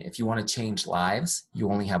that mean? If you want to change lives, you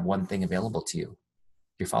only have one thing available to you,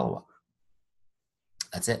 your follow-up.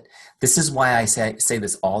 That's it. This is why I say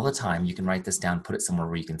this all the time. You can write this down, put it somewhere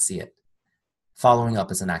where you can see it. Following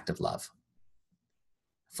up is an act of love.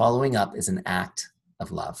 Following up is an act of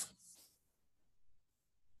love.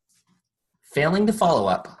 Failing to follow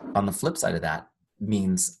up on the flip side of that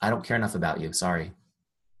means I don't care enough about you. Sorry.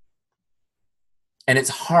 And it's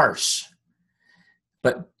harsh,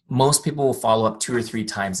 but most people will follow up 2 or 3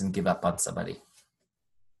 times and give up on somebody.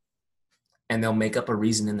 And they'll make up a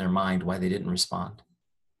reason in their mind why they didn't respond.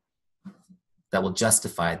 That will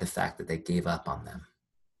justify the fact that they gave up on them.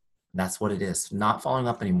 That's what it is. Not following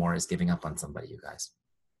up anymore is giving up on somebody, you guys.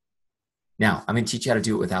 Now, I'm going to teach you how to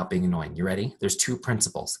do it without being annoying. You ready? There's 2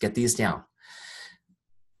 principles. Get these down.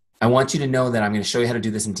 I want you to know that I'm going to show you how to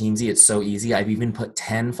do this in Teamzy. It's so easy. I've even put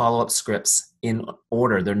 10 follow-up scripts in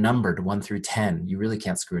order. They're numbered 1 through 10. You really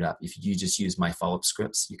can't screw it up. If you just use my follow-up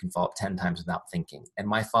scripts, you can follow up 10 times without thinking. And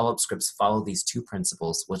my follow-up scripts follow these 2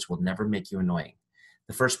 principles, which will never make you annoying.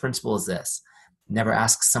 The first principle is this: never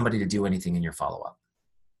ask somebody to do anything in your follow-up.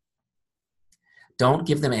 Don't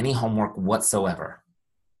give them any homework whatsoever.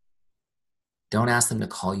 Don't ask them to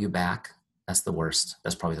call you back. That's the worst.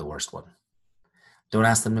 That's probably the worst one. Don't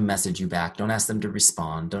ask them to message you back. Don't ask them to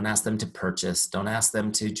respond. Don't ask them to purchase. Don't ask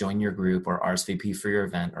them to join your group or RSVP for your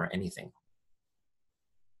event or anything.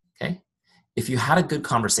 Okay? If you had a good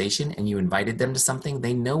conversation and you invited them to something,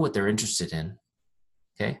 they know what they're interested in.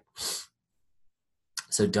 Okay?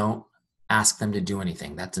 So don't ask them to do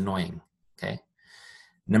anything. That's annoying. Okay?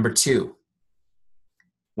 Number 2,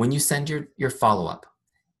 when you send your follow-up,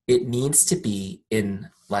 it needs to be in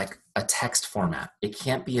like a text format. It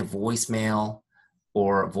can't be a voicemail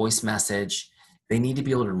or a voice message. They need to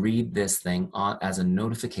be able to read this thing as a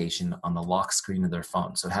notification on the lock screen of their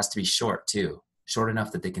phone. So it has to be short too, short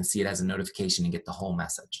enough that they can see it as a notification and get the whole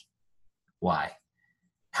message. Why?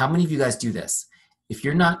 How many of you guys do this? If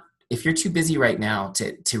you're too busy right now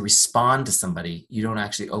to respond to somebody, you don't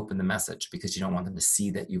actually open the message because you don't want them to see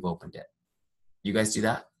that you've opened it. You guys do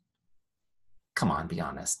that? Come on, be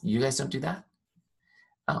honest. You guys don't do that?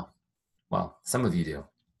 Oh, well, some of you do.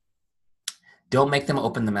 Don't make them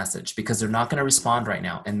open the message because they're not going to respond right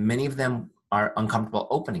now. And many of them are uncomfortable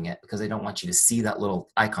opening it because they don't want you to see that little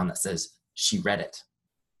icon that says, she read it,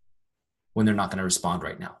 when they're not going to respond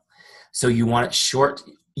right now. So you want it short.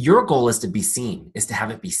 Your goal is to be seen, is to have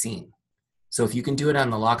it be seen. So if you can do it on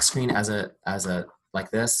the lock screen as a like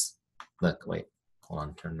this, look, wait, hold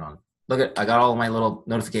on, turn it on. Look at, I got all of my little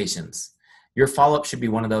notifications. Your follow-up should be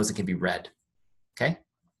one of those that can be read. Okay?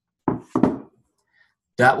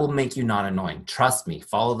 That will make you not annoying. Trust me,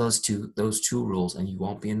 follow those two rules and you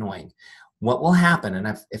won't be annoying. What will happen,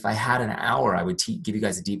 and if I had an hour, I would give you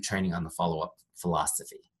guys a deep training on the follow-up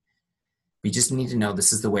philosophy. We just need to know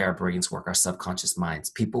this is the way our brains work, our subconscious minds.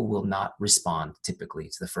 People will not respond typically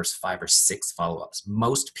to the first 5 or 6 follow-ups.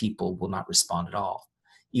 Most people will not respond at all.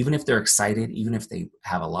 Even if they're excited, even if they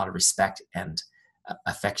have a lot of respect and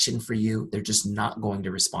affection for you, they're just not going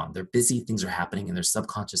to respond. They're busy, things are happening, and their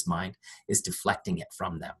subconscious mind is deflecting it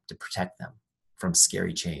from them to protect them from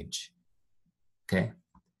scary change. Okay?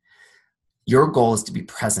 Your goal is to be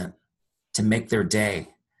present, to make their day,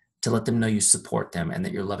 to let them know you support them and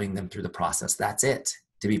that you're loving them through the process. That's it,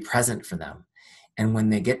 to be present for them. And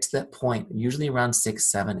when they get to that point, usually around 6,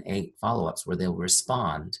 7, 8 follow-ups where they'll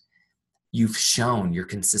respond, you've shown your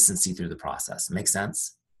consistency through the process. Make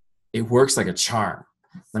sense? It works like a charm.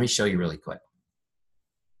 Let me show you really quick.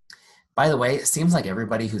 By the way, it seems like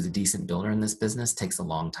everybody who's a decent builder in this business takes a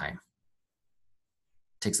long time.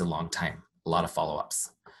 Takes a long time, a lot of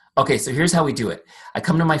follow-ups. Okay, so here's how we do it. I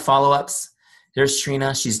come to my follow-ups. There's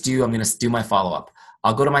Trina, she's due. I'm gonna do my follow-up.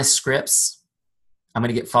 I'll go to my scripts. I'm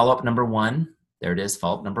gonna get follow-up number 1. There it is,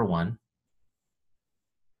 follow-up number 1.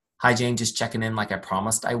 Hi, Jane, just checking in like I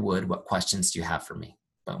promised I would. What questions do you have for me?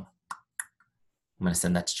 Boom. I'm going to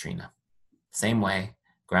send that to Trina. Same way,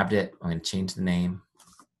 grabbed it. I'm going to change the name.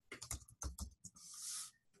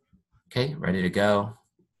 Okay, ready to go.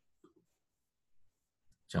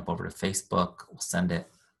 Jump over to Facebook. We'll send it.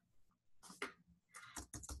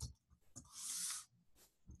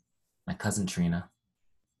 My cousin Trina.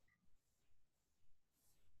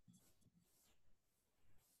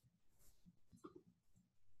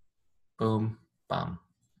 Boom, bum.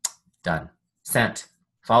 Done. Sent.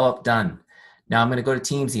 Follow-up done. Now I'm going to go to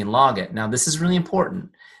Teamzy and log it. Now this is really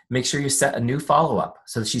important. Make sure you set a new follow-up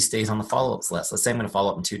so that she stays on the follow-ups list. Let's say I'm going to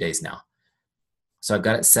follow up in 2 days now. So I've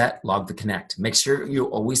got it set, log the connect. Make sure you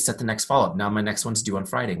always set the next follow-up. Now my next one's due on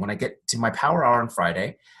Friday. When I get to my power hour on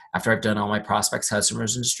Friday, after I've done all my prospects,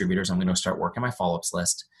 customers, and distributors, I'm going to start working my follow-ups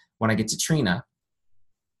list. When I get to Trina,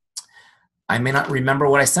 I may not remember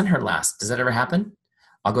what I sent her last. Does that ever happen?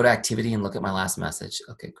 I'll go to activity and look at my last message.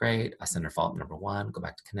 Okay, great. I send her follow-up number 1, go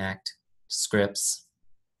back to connect. Scripts,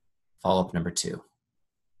 follow-up number 2.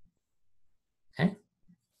 Okay?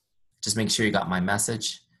 Just make sure you got my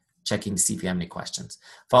message, checking to see if you have any questions.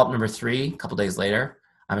 Follow-up number 3, a couple days later,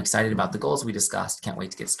 I'm excited about the goals we discussed. Can't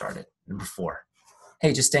wait to get started. Number 4,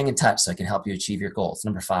 hey, just staying in touch so I can help you achieve your goals.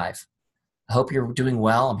 Number 5, I hope you're doing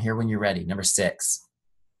well. I'm here when you're ready. Number 6.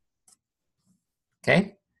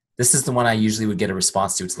 Okay? This is the one I usually would get a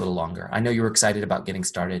response to. It's a little longer. I know you were excited about getting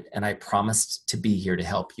started, and I promised to be here to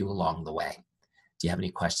help you along the way. Do you have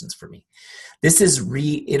any questions for me? This is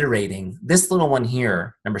reiterating. This little one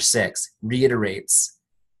here, number 6, reiterates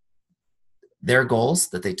their goals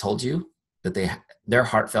that they told you that their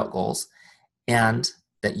heartfelt goals, and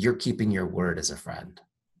that you're keeping your word as a friend.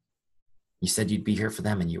 You said you'd be here for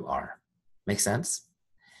them, and you are. Make sense?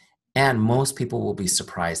 And most people will be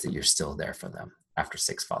surprised that you're still there for them after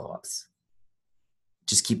 6 follow-ups.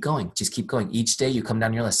 Just keep going. Just keep going. Each day you come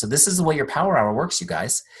down your list. So this is the way your power hour works, you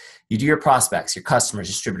guys. You do your prospects, your customers,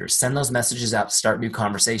 distributors, send those messages out to start new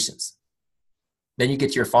conversations. Then you get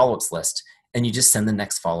to your follow-ups list and you just send the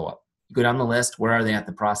next follow-up. You go down the list. Where are they at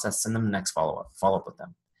the process? Send them the next follow-up. Follow up with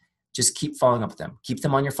them. Just keep following up with them. Keep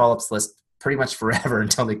them on your follow-ups list pretty much forever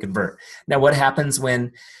until they convert. Now, what happens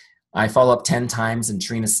when I follow up 10 times and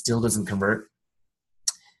Trina still doesn't convert?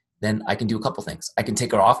 Then I can do a couple things. I can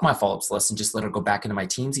take her off my follow-ups list and just let her go back into my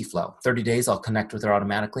Teamzy flow. 30 days, I'll connect with her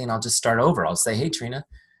automatically and I'll just start over. I'll say, hey, Trina,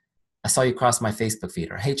 I saw you cross my Facebook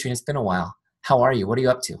feed. Or, hey, Trina, it's been a while. How are you? What are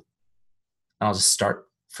you up to? And I'll just start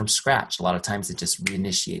from scratch. A lot of times it just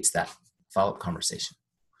reinitiates that follow-up conversation.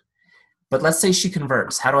 But let's say she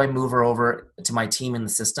converts. How do I move her over to my team in the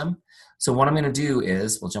system? So what I'm going to do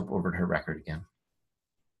is, we'll jump over to her record again.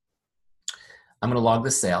 I'm going to log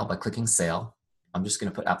the sale by clicking sale. I'm just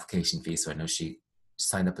going to put application fee so I know she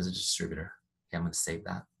signed up as a distributor. Okay, I'm going to save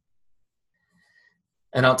that.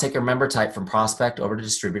 And I'll take her member type from prospect over to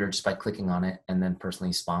distributor just by clicking on it and then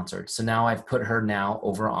personally sponsored. So now I've put her now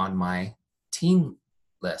over on my team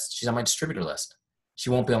list. She's on my distributor list. She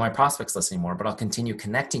won't be on my prospects list anymore, but I'll continue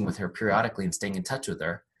connecting with her periodically and staying in touch with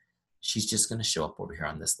her. She's just going to show up over here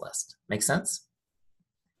on this list. Make sense?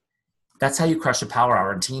 That's how you crush a power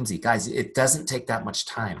hour in Teamzy. Guys, it doesn't take that much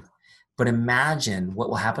time. But imagine what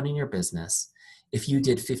will happen in your business if you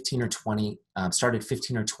did 15 or 20, started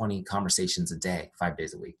 15 or 20 conversations a day, 5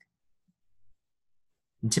 days a week.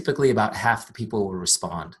 And typically about half the people will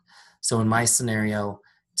respond. So in my scenario,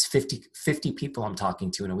 it's 50 people I'm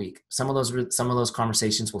talking to in a week. Some of those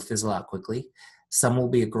conversations will fizzle out quickly. Some will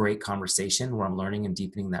be a great conversation where I'm learning and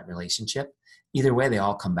deepening that relationship. Either way, they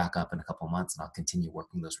all come back up in a couple of months and I'll continue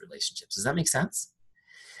working those relationships. Does that make sense?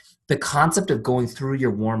 The concept of going through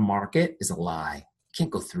your warm market is a lie. You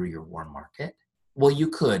can't go through your warm market. Well, you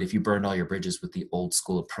could if you burned all your bridges with the old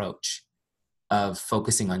school approach of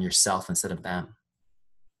focusing on yourself instead of them,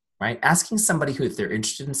 right? Asking somebody who, if they're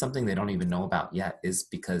interested in something they don't even know about yet, is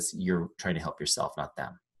because you're trying to help yourself, not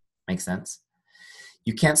them. Make sense?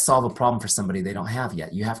 You can't solve a problem for somebody they don't have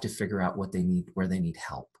yet. You have to figure out what they need, where they need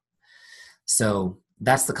help. So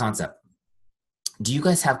that's the concept. Do you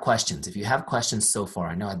guys have questions? If you have questions so far,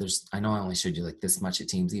 I know I only showed you like this much at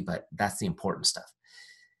Teamzy, but that's the important stuff.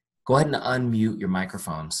 Go ahead and unmute your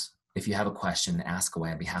microphones. If you have a question, ask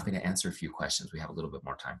away. I'd be happy to answer a few questions. We have a little bit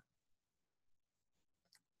more time.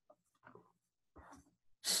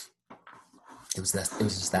 It was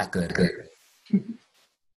just that good.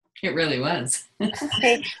 It really was.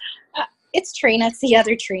 Hey, it's Trina. It's the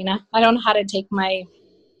other Trina. I don't know how to take my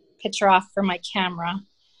picture off for my camera.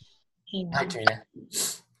 Hi, Trina.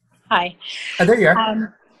 Hi. Oh, there you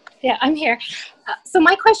are. Yeah, I'm here. So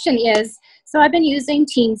my question is, so I've been using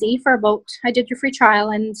Teamzy for I did your free trial,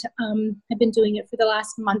 and I've been doing it for the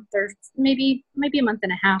last month or maybe a month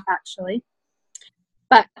and a half, actually.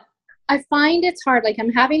 But I find it's hard. Like,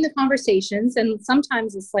 I'm having the conversations, and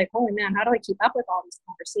sometimes it's like, holy man, how do I keep up with all these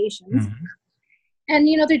conversations? Mm-hmm.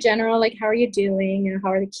 And, they're general, like, how are you doing?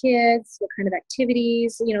 How are the kids? What kind of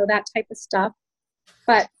activities? That type of stuff.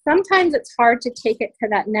 But sometimes it's hard to take it to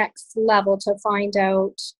that next level to find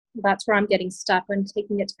out. That's where I'm getting stuck, on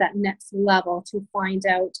taking it to that next level to find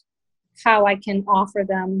out how I can offer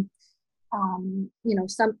them,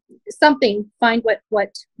 something, find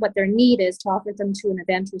what their need is to offer them to an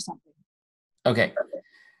event or something. Okay.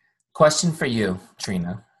 Question for you,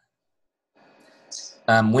 Trina.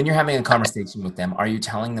 When you're having a conversation with them, are you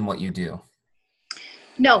telling them what you do?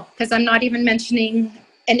 No, because I'm not even mentioning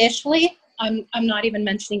initially. I'm not even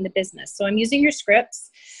mentioning the business. So I'm using your scripts.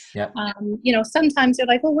 Yep. Sometimes they're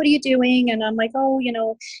like, "Oh, what are you doing?" And I'm like, "Oh,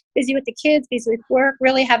 busy with the kids, busy with work,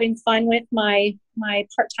 really having fun with my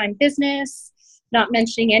part-time business, not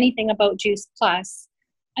mentioning anything about Juice Plus."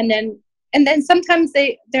 And then sometimes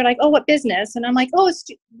they're like, "Oh, what business?" And I'm like, "Oh, it's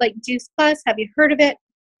like Juice Plus. Have you heard of it?"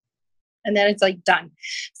 And then it's like done.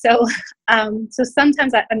 So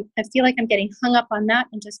sometimes I feel like I'm getting hung up on that,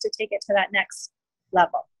 and just to take it to that next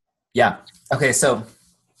level. Yeah. Okay. So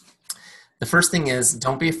the first thing is,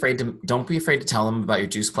 don't be afraid to tell them about your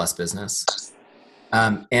Juice Plus business.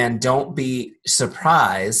 And don't be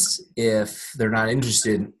surprised if they're not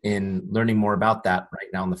interested in learning more about that right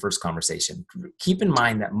now in the first conversation. Keep in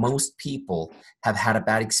mind that most people have had a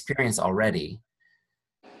bad experience already.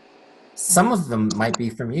 Some of them might be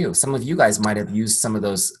from you. Some of you guys might have used some of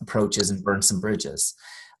those approaches and burned some bridges.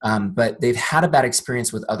 But they've had a bad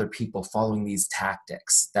experience with other people following these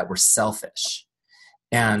tactics that were selfish,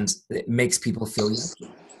 and it makes people feel yucky,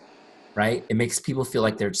 right? It makes people feel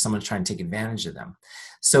like there's someone trying to take advantage of them.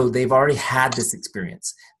 So they've already had this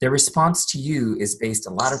experience. Their response to you is based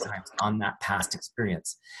a lot of times on that past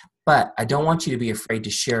experience. But I don't want you to be afraid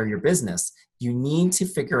to share your business. You need to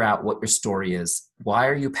figure out what your story is. Why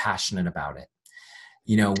are you passionate about it?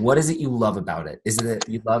 What is it you love about it? Is it that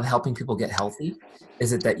you love helping people get healthy?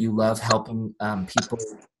 Is it that you love helping people?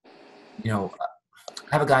 I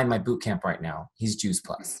have a guy in my boot camp right now. He's Juice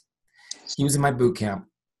Plus. He was in my boot camp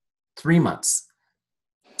 3 months.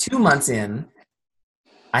 2 months in,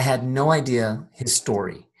 I had no idea his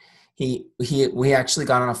story. We actually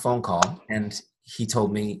got on a phone call, and he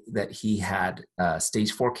told me that he had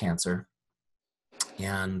stage 4 cancer,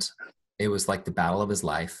 and it was like the battle of his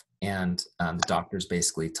life. And the doctors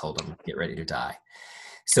basically told him, get ready to die.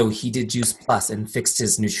 So he did Juice Plus and fixed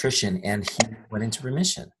his nutrition, and he went into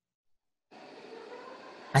remission.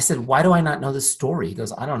 I said, why do I not know this story? He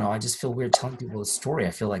goes, I don't know. I just feel weird telling people the story.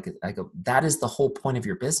 I feel like, I go, that is the whole point of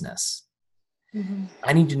your business. Mm-hmm.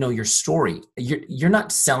 I need to know your story. You're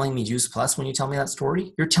not selling me Juice Plus when you tell me that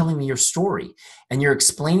story. You're telling me your story, and you're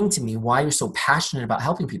explaining to me why you're so passionate about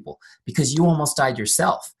helping people, because you almost died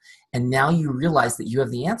yourself. And now you realize that you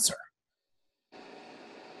have the answer.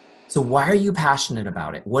 So why are you passionate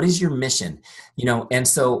about it? What is your mission? And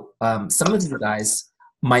so some of you guys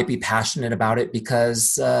might be passionate about it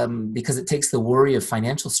because it takes the worry of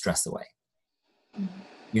financial stress away.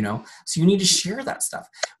 So you need to share that stuff.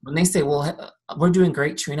 When they say, well, we're doing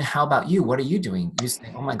great, Trina, how about you? What are you doing? You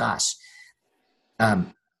say, oh my gosh,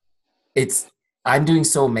 I'm doing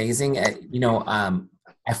so amazing. I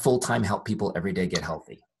full-time help people every day get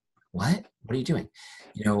healthy. What are you doing?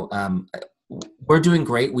 We're doing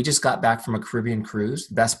great. We just got back from a Caribbean cruise.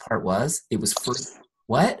 The best part was it was free.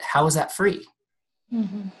 What? How is that free?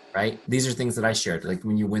 Mm-hmm. Right? These are things that I shared. Like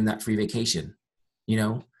when you win that free vacation,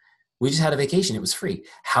 we just had a vacation. It was free.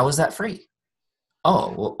 How is that free?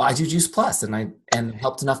 Oh, well, I do Juice Plus, and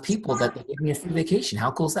helped enough people that they gave me a free vacation.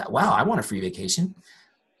 How cool is that? Wow, I want a free vacation.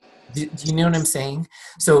 Do you know what I'm saying?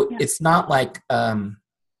 So It's not like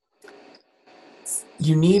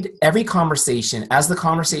you need every conversation, as the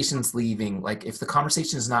conversation's leaving, like if the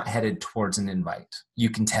conversation is not headed towards an invite, you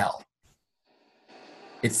can tell.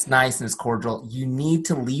 It's nice and it's cordial. You need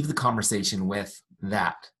to leave the conversation with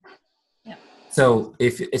that. Yeah. So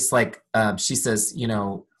if it's like she says, hey,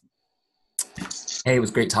 it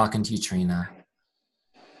was great talking to you, Trina.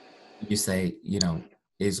 You say, it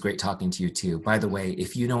was great talking to you too. By the way,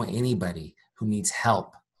 if you know anybody who needs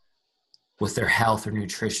help with their health or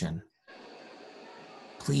nutrition,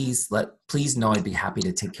 please know I'd be happy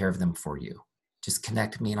to take care of them for you. Just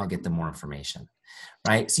connect me and I'll get them more information.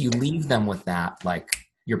 Right? So you leave them with that, like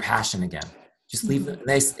your passion again. Just leave them,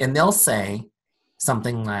 and they'll say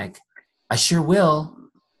something like, I sure will.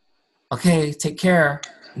 Okay, take care.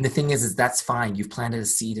 And the thing is that's fine. You've planted a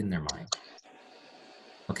seed in their mind.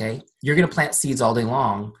 Okay? You're going to plant seeds all day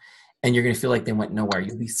long, and you're going to feel like they went nowhere.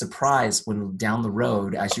 You'll be surprised when down the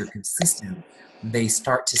road, as you're consistent, they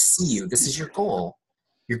start to see you. This is your goal.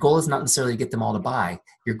 Your goal is not necessarily to get them all to buy.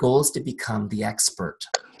 Your goal is to become the expert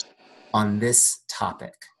on this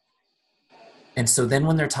topic. And so then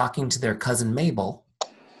when they're talking to their cousin Mabel,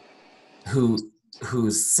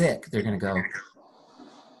 who's sick, they're going to go,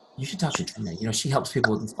 you should talk to Trina. She helps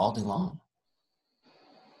people with this all day long.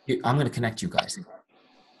 I'm going to connect you guys.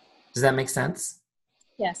 Does that make sense?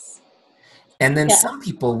 Yes. And then some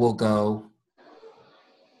people will go,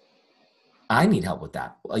 I need help with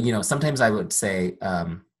that. Sometimes I would say,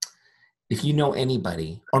 if you know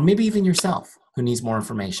anybody, or maybe even yourself, who needs more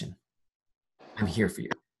information, I'm here for you.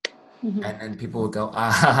 Mm-hmm. And then people would go,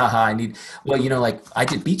 I need, like I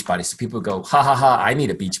did Beachbody. So people would go, I need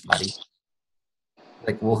a Beachbody.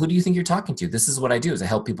 Like, well, who do you think you're talking to? This is what I do, is I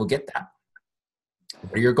help people get that.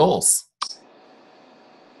 What are your goals?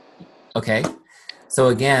 Okay. So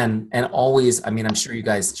again, and always, I'm sure you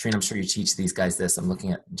guys, Trina, I'm sure you teach these guys this. I'm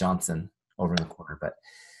looking at Johnson over in the corner, but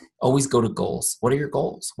always go to goals. What are your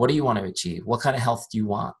goals? What do you want to achieve? What kind of health do you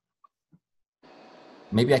want?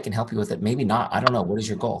 Maybe I can help you with it. Maybe not. I don't know. What is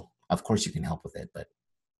your goal? Of course you can help with it, but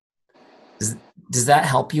does that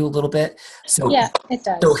help you a little bit? So yeah, it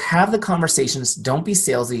does. So have the conversations. Don't be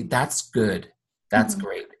salesy. That's good. That's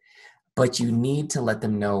great. But you need to let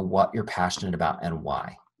them know what you're passionate about and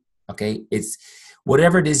why. Okay? It's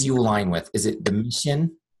whatever it is you align with. Is it the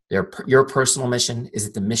mission, your personal mission? Is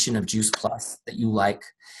it the mission of Juice Plus that you like?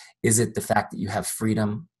 Is it the fact that you have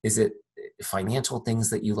freedom? Is it financial things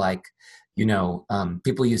that you like?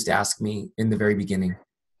 People used to ask me in the very beginning,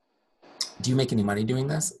 do you make any money doing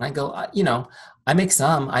this? And I go, you know, I make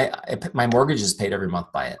some. My mortgage is paid every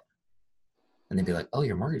month by it. And they'd be like, oh,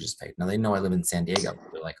 your mortgage is paid. Now they know I live in San Diego.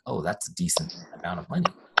 They're like, oh, that's a decent amount of money.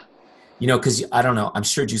 You know, because I don't know, I'm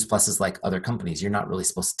sure Juice Plus is like other companies. You're not really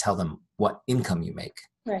supposed to tell them what income you make.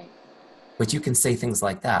 Right. But you can say things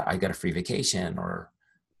like that. I got a free vacation, or,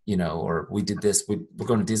 you know, or we did this. We're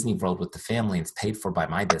going to Disney World with the family and it's paid for by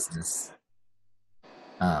my business.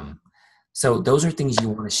 So those are things you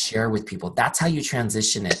want to share with people. That's how you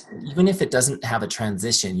transition it. Even if it doesn't have a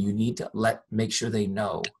transition, you need to make sure they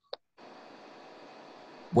know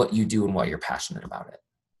what you do and why you're passionate about it.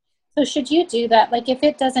 So should you do that? Like if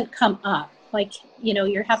it doesn't come up, like, you know,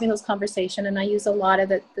 you're having those conversations, and I use a lot of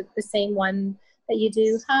the same one that you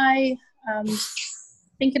do. Hi,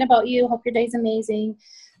 thinking about you. Hope your day's amazing.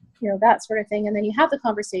 You know, that sort of thing. And then you have the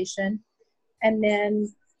conversation, and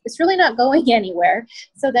then it's really not going anywhere.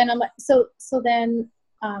 So then I'm like, so then,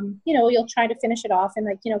 you know, you'll try to finish it off and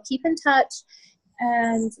like, you know, keep in touch.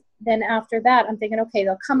 And then after that, I'm thinking, okay,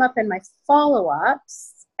 they'll come up in my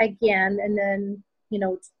follow-ups again. And then, you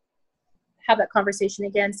know, have that conversation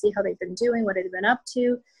again, see how they've been doing, what they've been up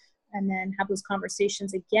to, and then have those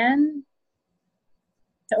conversations again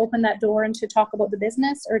to open that door and to talk about the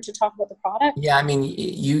business or to talk about the product. Yeah. I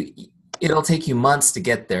mean, it'll take you months to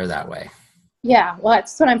get there that way. Yeah, well,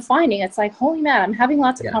 that's what I'm finding. It's like, holy man, I'm having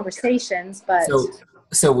lots of conversations, but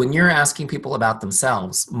so when you're asking people about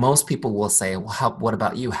themselves, most people will say, well, what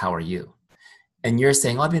about you? How are you? And you're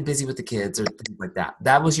saying, oh, I've been busy with the kids or things like that.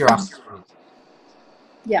 That was your opportunity.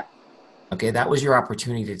 Yeah. Okay, that was your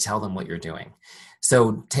opportunity to tell them what you're doing.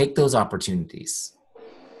 So take those opportunities.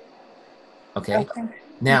 Okay.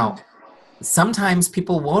 Now, sometimes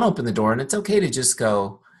people won't open the door, and it's okay to just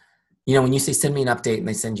go, you know, when you say send me an update and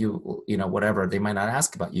they send you, you know, whatever, they might not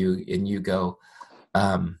ask about you, and you go,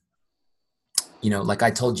 you know, like I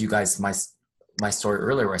told you guys my story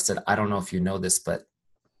earlier where I said, I don't know if you know this, but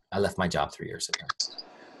I left my job 3 years ago.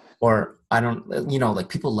 Or I don't, you know, like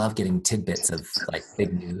people love getting tidbits of like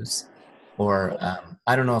big news. Or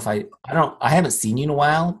I don't know if I haven't seen you in a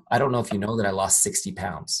while. I don't know if you know that I lost 60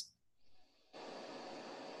 pounds.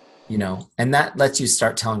 You know, and that lets you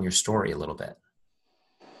start telling your story a little bit.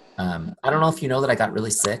 I don't know if you know that I got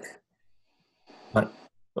really sick, but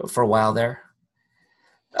for a while there.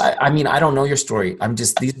 I mean, I don't know your story.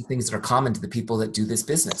 These are things that are common to the people that do this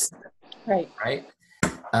business. Right. Right.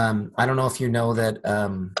 I don't know if you know that,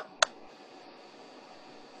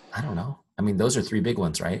 I don't know. I mean, those are 3 big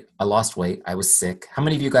ones, right? I lost weight. I was sick. How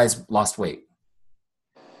many of you guys lost weight?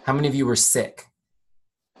 How many of you were sick?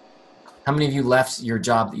 How many of you left your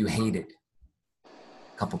job that you hated?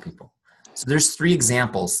 A couple people. So there's 3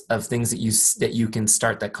 examples of things that you can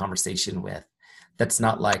start that conversation with. That's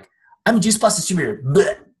not like, I'm a Juice Plus distributor,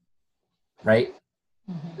 bleh. Right?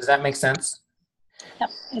 Mm-hmm. Does that make sense? Yep,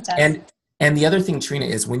 it does. And the other thing, Trina,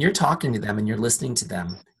 is when you're talking to them and you're listening to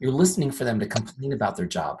them, you're listening for them to complain about their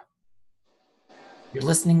job. You're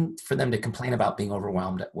listening for them to complain about being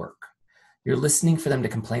overwhelmed at work. You're listening for them to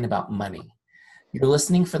complain about money. You're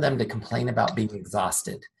listening for them to complain about being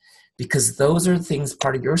exhausted, because those are things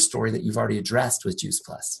part of your story that you've already addressed with Juice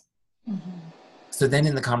Plus. Mm-hmm. So then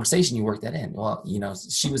in the conversation, you work that in. Well, you know,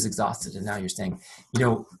 she was exhausted, and now you're saying, you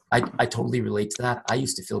know, I totally relate to that. I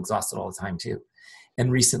used to feel exhausted all the time too. And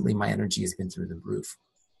recently my energy has been through the roof.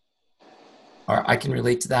 Or I can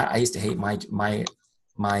relate to that. I used to hate my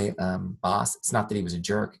boss. It's not that he was a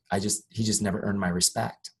jerk. He just never earned my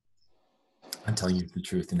respect. I'm telling you the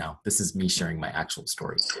truth now. This is me sharing my actual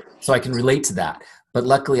story. So I can relate to that. But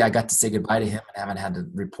luckily I got to say goodbye to him and haven't had to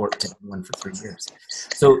report to anyone for 3 years.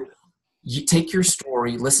 So you take your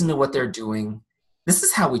story, listen to what they're doing. This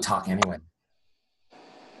is how we talk anyway.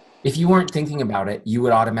 If you weren't thinking about it, you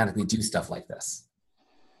would automatically do stuff like this.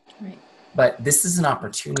 Right. But this is an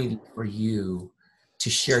opportunity for you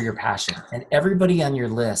to share your passion. And everybody on your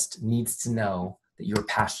list needs to know that you're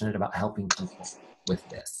passionate about helping people with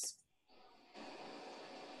this.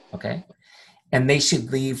 Okay? And they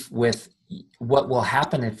should leave with what will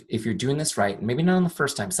happen if you're doing this right. Maybe not on the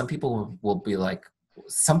first time. Some people will be like,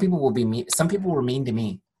 some people will be mean. Some people were mean to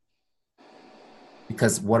me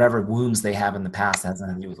because whatever wounds they have in the past has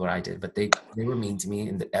nothing to do with what I did. But they were mean to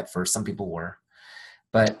me at first. Some people were.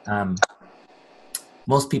 But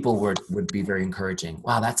most people would be very encouraging.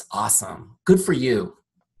 Wow, that's awesome. Good for you.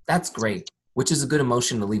 That's great. Which is a good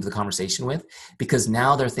emotion to leave the conversation with, because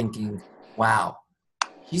now they're thinking, wow,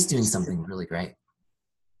 he's doing something really great.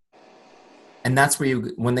 And that's where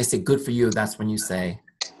when they say good for you, that's when you say,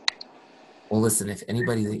 well, listen, if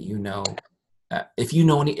anybody that you know,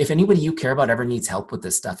 if anybody you care about ever needs help with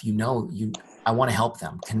this stuff, I want to help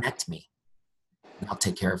them. Connect me and I'll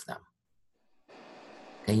take care of them.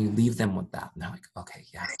 Okay, you leave them with that. And they're like, okay,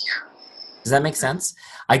 yeah. Does that make sense?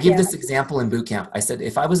 I give Yeah. this example in boot camp. I said,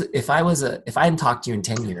 if I hadn't talked to you in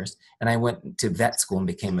 10 years and I went to vet school and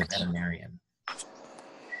became a veterinarian,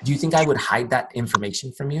 do you think I would hide that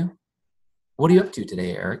information from you? What are you up to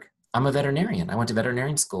today, Eric? I'm a veterinarian. I went to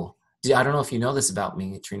veterinarian school. I don't know if you know this about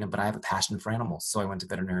me, Trina, but I have a passion for animals. So I went to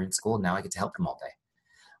veterinarian school and now I get to help them all day.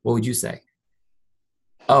 What would you say?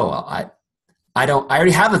 Oh, well, I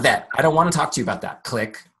already have a vet. I don't want to talk to you about that.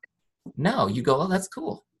 Click. No, you go, oh, that's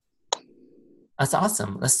cool. That's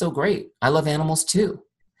awesome. That's so great. I love animals too.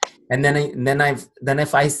 And then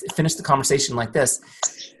if I finish the conversation like this,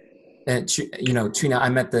 Trina,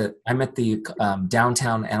 I'm at the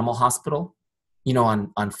downtown animal hospital,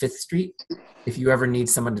 on Fifth Street. If you ever need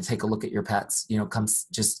someone to take a look at your pets,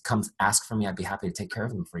 come ask for me. I'd be happy to take care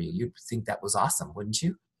of them for you. You'd think that was awesome, wouldn't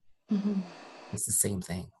you? Mm-hmm. It's the same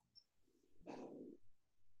thing.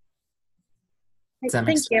 Does that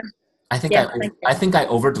make sense? Thank you. I think I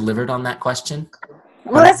over delivered on that question.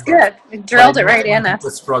 Well, that's good. You drilled it right in us.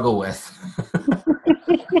 People struggle with.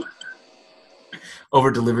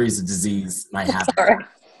 Over delivery is a disease, and I have it.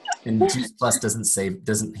 And Juice Plus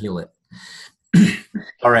doesn't heal it.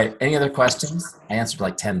 All right. Any other questions? I answered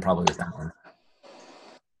like 10 probably with that one.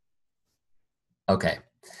 Okay.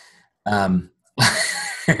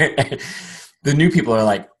 The new people are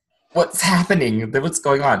like, what's happening? What's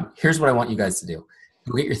going on? Here's what I want you guys to do.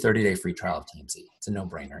 Go get your 30-day free trial of Teamzy. It's a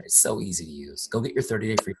no-brainer. It's so easy to use. Go get your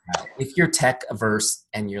 30-day free trial. If you're tech averse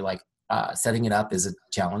and you're like, setting it up is a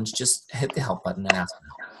challenge, just hit the help button and ask for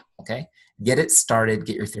help. Okay? Get it started.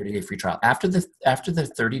 Get your 30-day free trial. After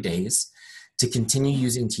the 30 days, to continue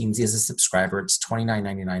using Teamzy as a subscriber, it's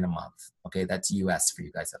 $29.99 a month. Okay? That's US for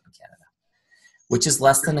you guys up in Canada, which is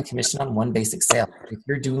less than a commission on one basic sale. If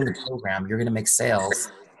you're doing the program, you're going to make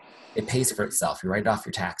sales. It pays for itself. You write it off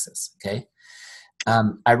your taxes. Okay?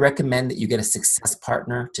 I recommend that you get a success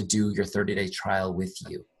partner to do your 30-day trial with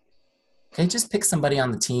you. Okay, just pick somebody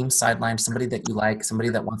on the team, sideline, somebody that you like, somebody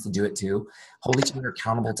that wants to do it too. Hold each other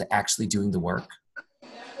accountable to actually doing the work.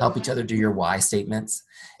 Help each other do your why statements.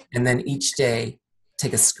 And then each day,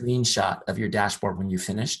 take a screenshot of your dashboard when you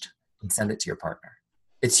finished and send it to your partner.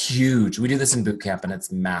 It's huge. We do this in boot camp and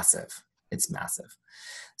it's massive. It's massive.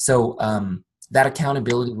 So that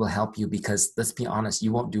accountability will help you because, let's be honest,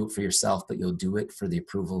 you won't do it for yourself, but you'll do it for the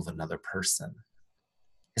approval of another person.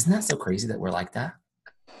 Isn't that so crazy that we're like that?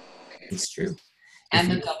 It's true.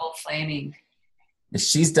 And the double flaming.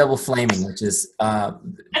 She's double flaming, which is,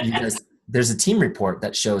 you guys, there's a team report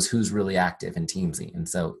that shows who's really active in Teamzy. And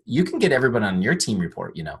so you can get everyone on your team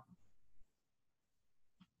report,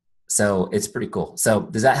 So it's pretty cool. So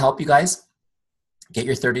does that help you guys? Get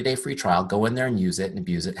your 30-day free trial. Go in there and use it and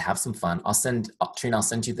abuse it. Have some fun. Trina, I'll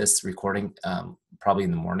send you this recording probably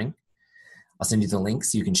in the morning. I'll send you the link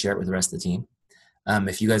so you can share it with the rest of the team.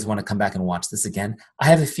 If you guys want to come back and watch this again, I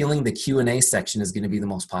have a feeling the Q&A section is going to be the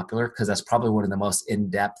most popular because that's probably one of the most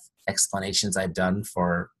in-depth explanations I've done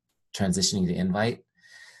for transitioning to Invite.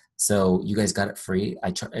 So you guys got it free.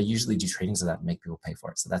 I usually do trainings so that make people pay for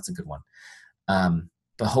it. So that's a good one.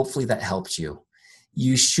 But hopefully that helped you.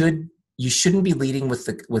 You shouldn't be leading with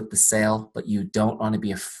the sale, but you don't want to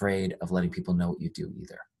be afraid of letting people know what you do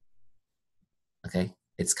either. Okay?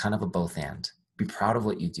 It's kind of a both and. Be proud of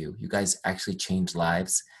what you do. You guys actually change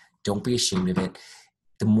lives. Don't be ashamed of it.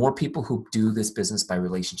 The more people who do this business by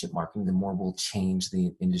relationship marketing, the more will change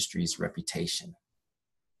the industry's reputation.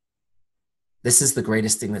 This is the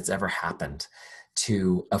greatest thing that's ever happened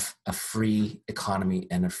to a free economy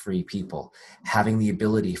and a free people. Having the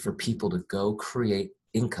ability for people to go create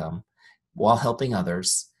income while helping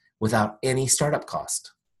others without any startup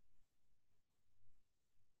cost.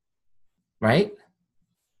 Right?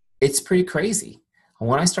 It's pretty crazy.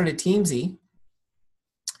 When I started Teamzy,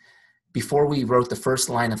 before we wrote the first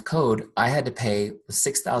line of code, I had to pay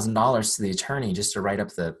 $6,000 to the attorney just to write up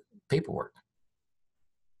the paperwork.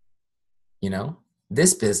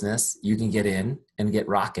 This business, you can get in and get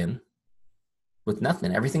rocking with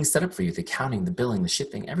nothing. Everything's set up for you. The accounting, the billing, the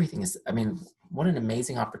shipping, everything is, what an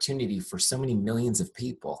amazing opportunity for so many millions of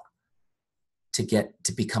people to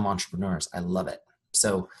become entrepreneurs. I love it.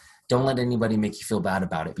 So don't let anybody make you feel bad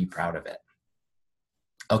about it. Be proud of it.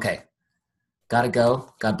 Okay. Gotta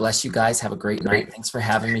go. God bless you guys. Have a great night. Thanks for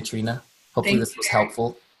having me, Trina. Hopefully this was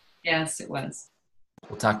helpful. Yes, it was.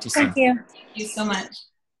 We'll talk to you soon. Thank you. Thank you so much.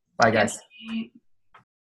 Bye, guys. Yes.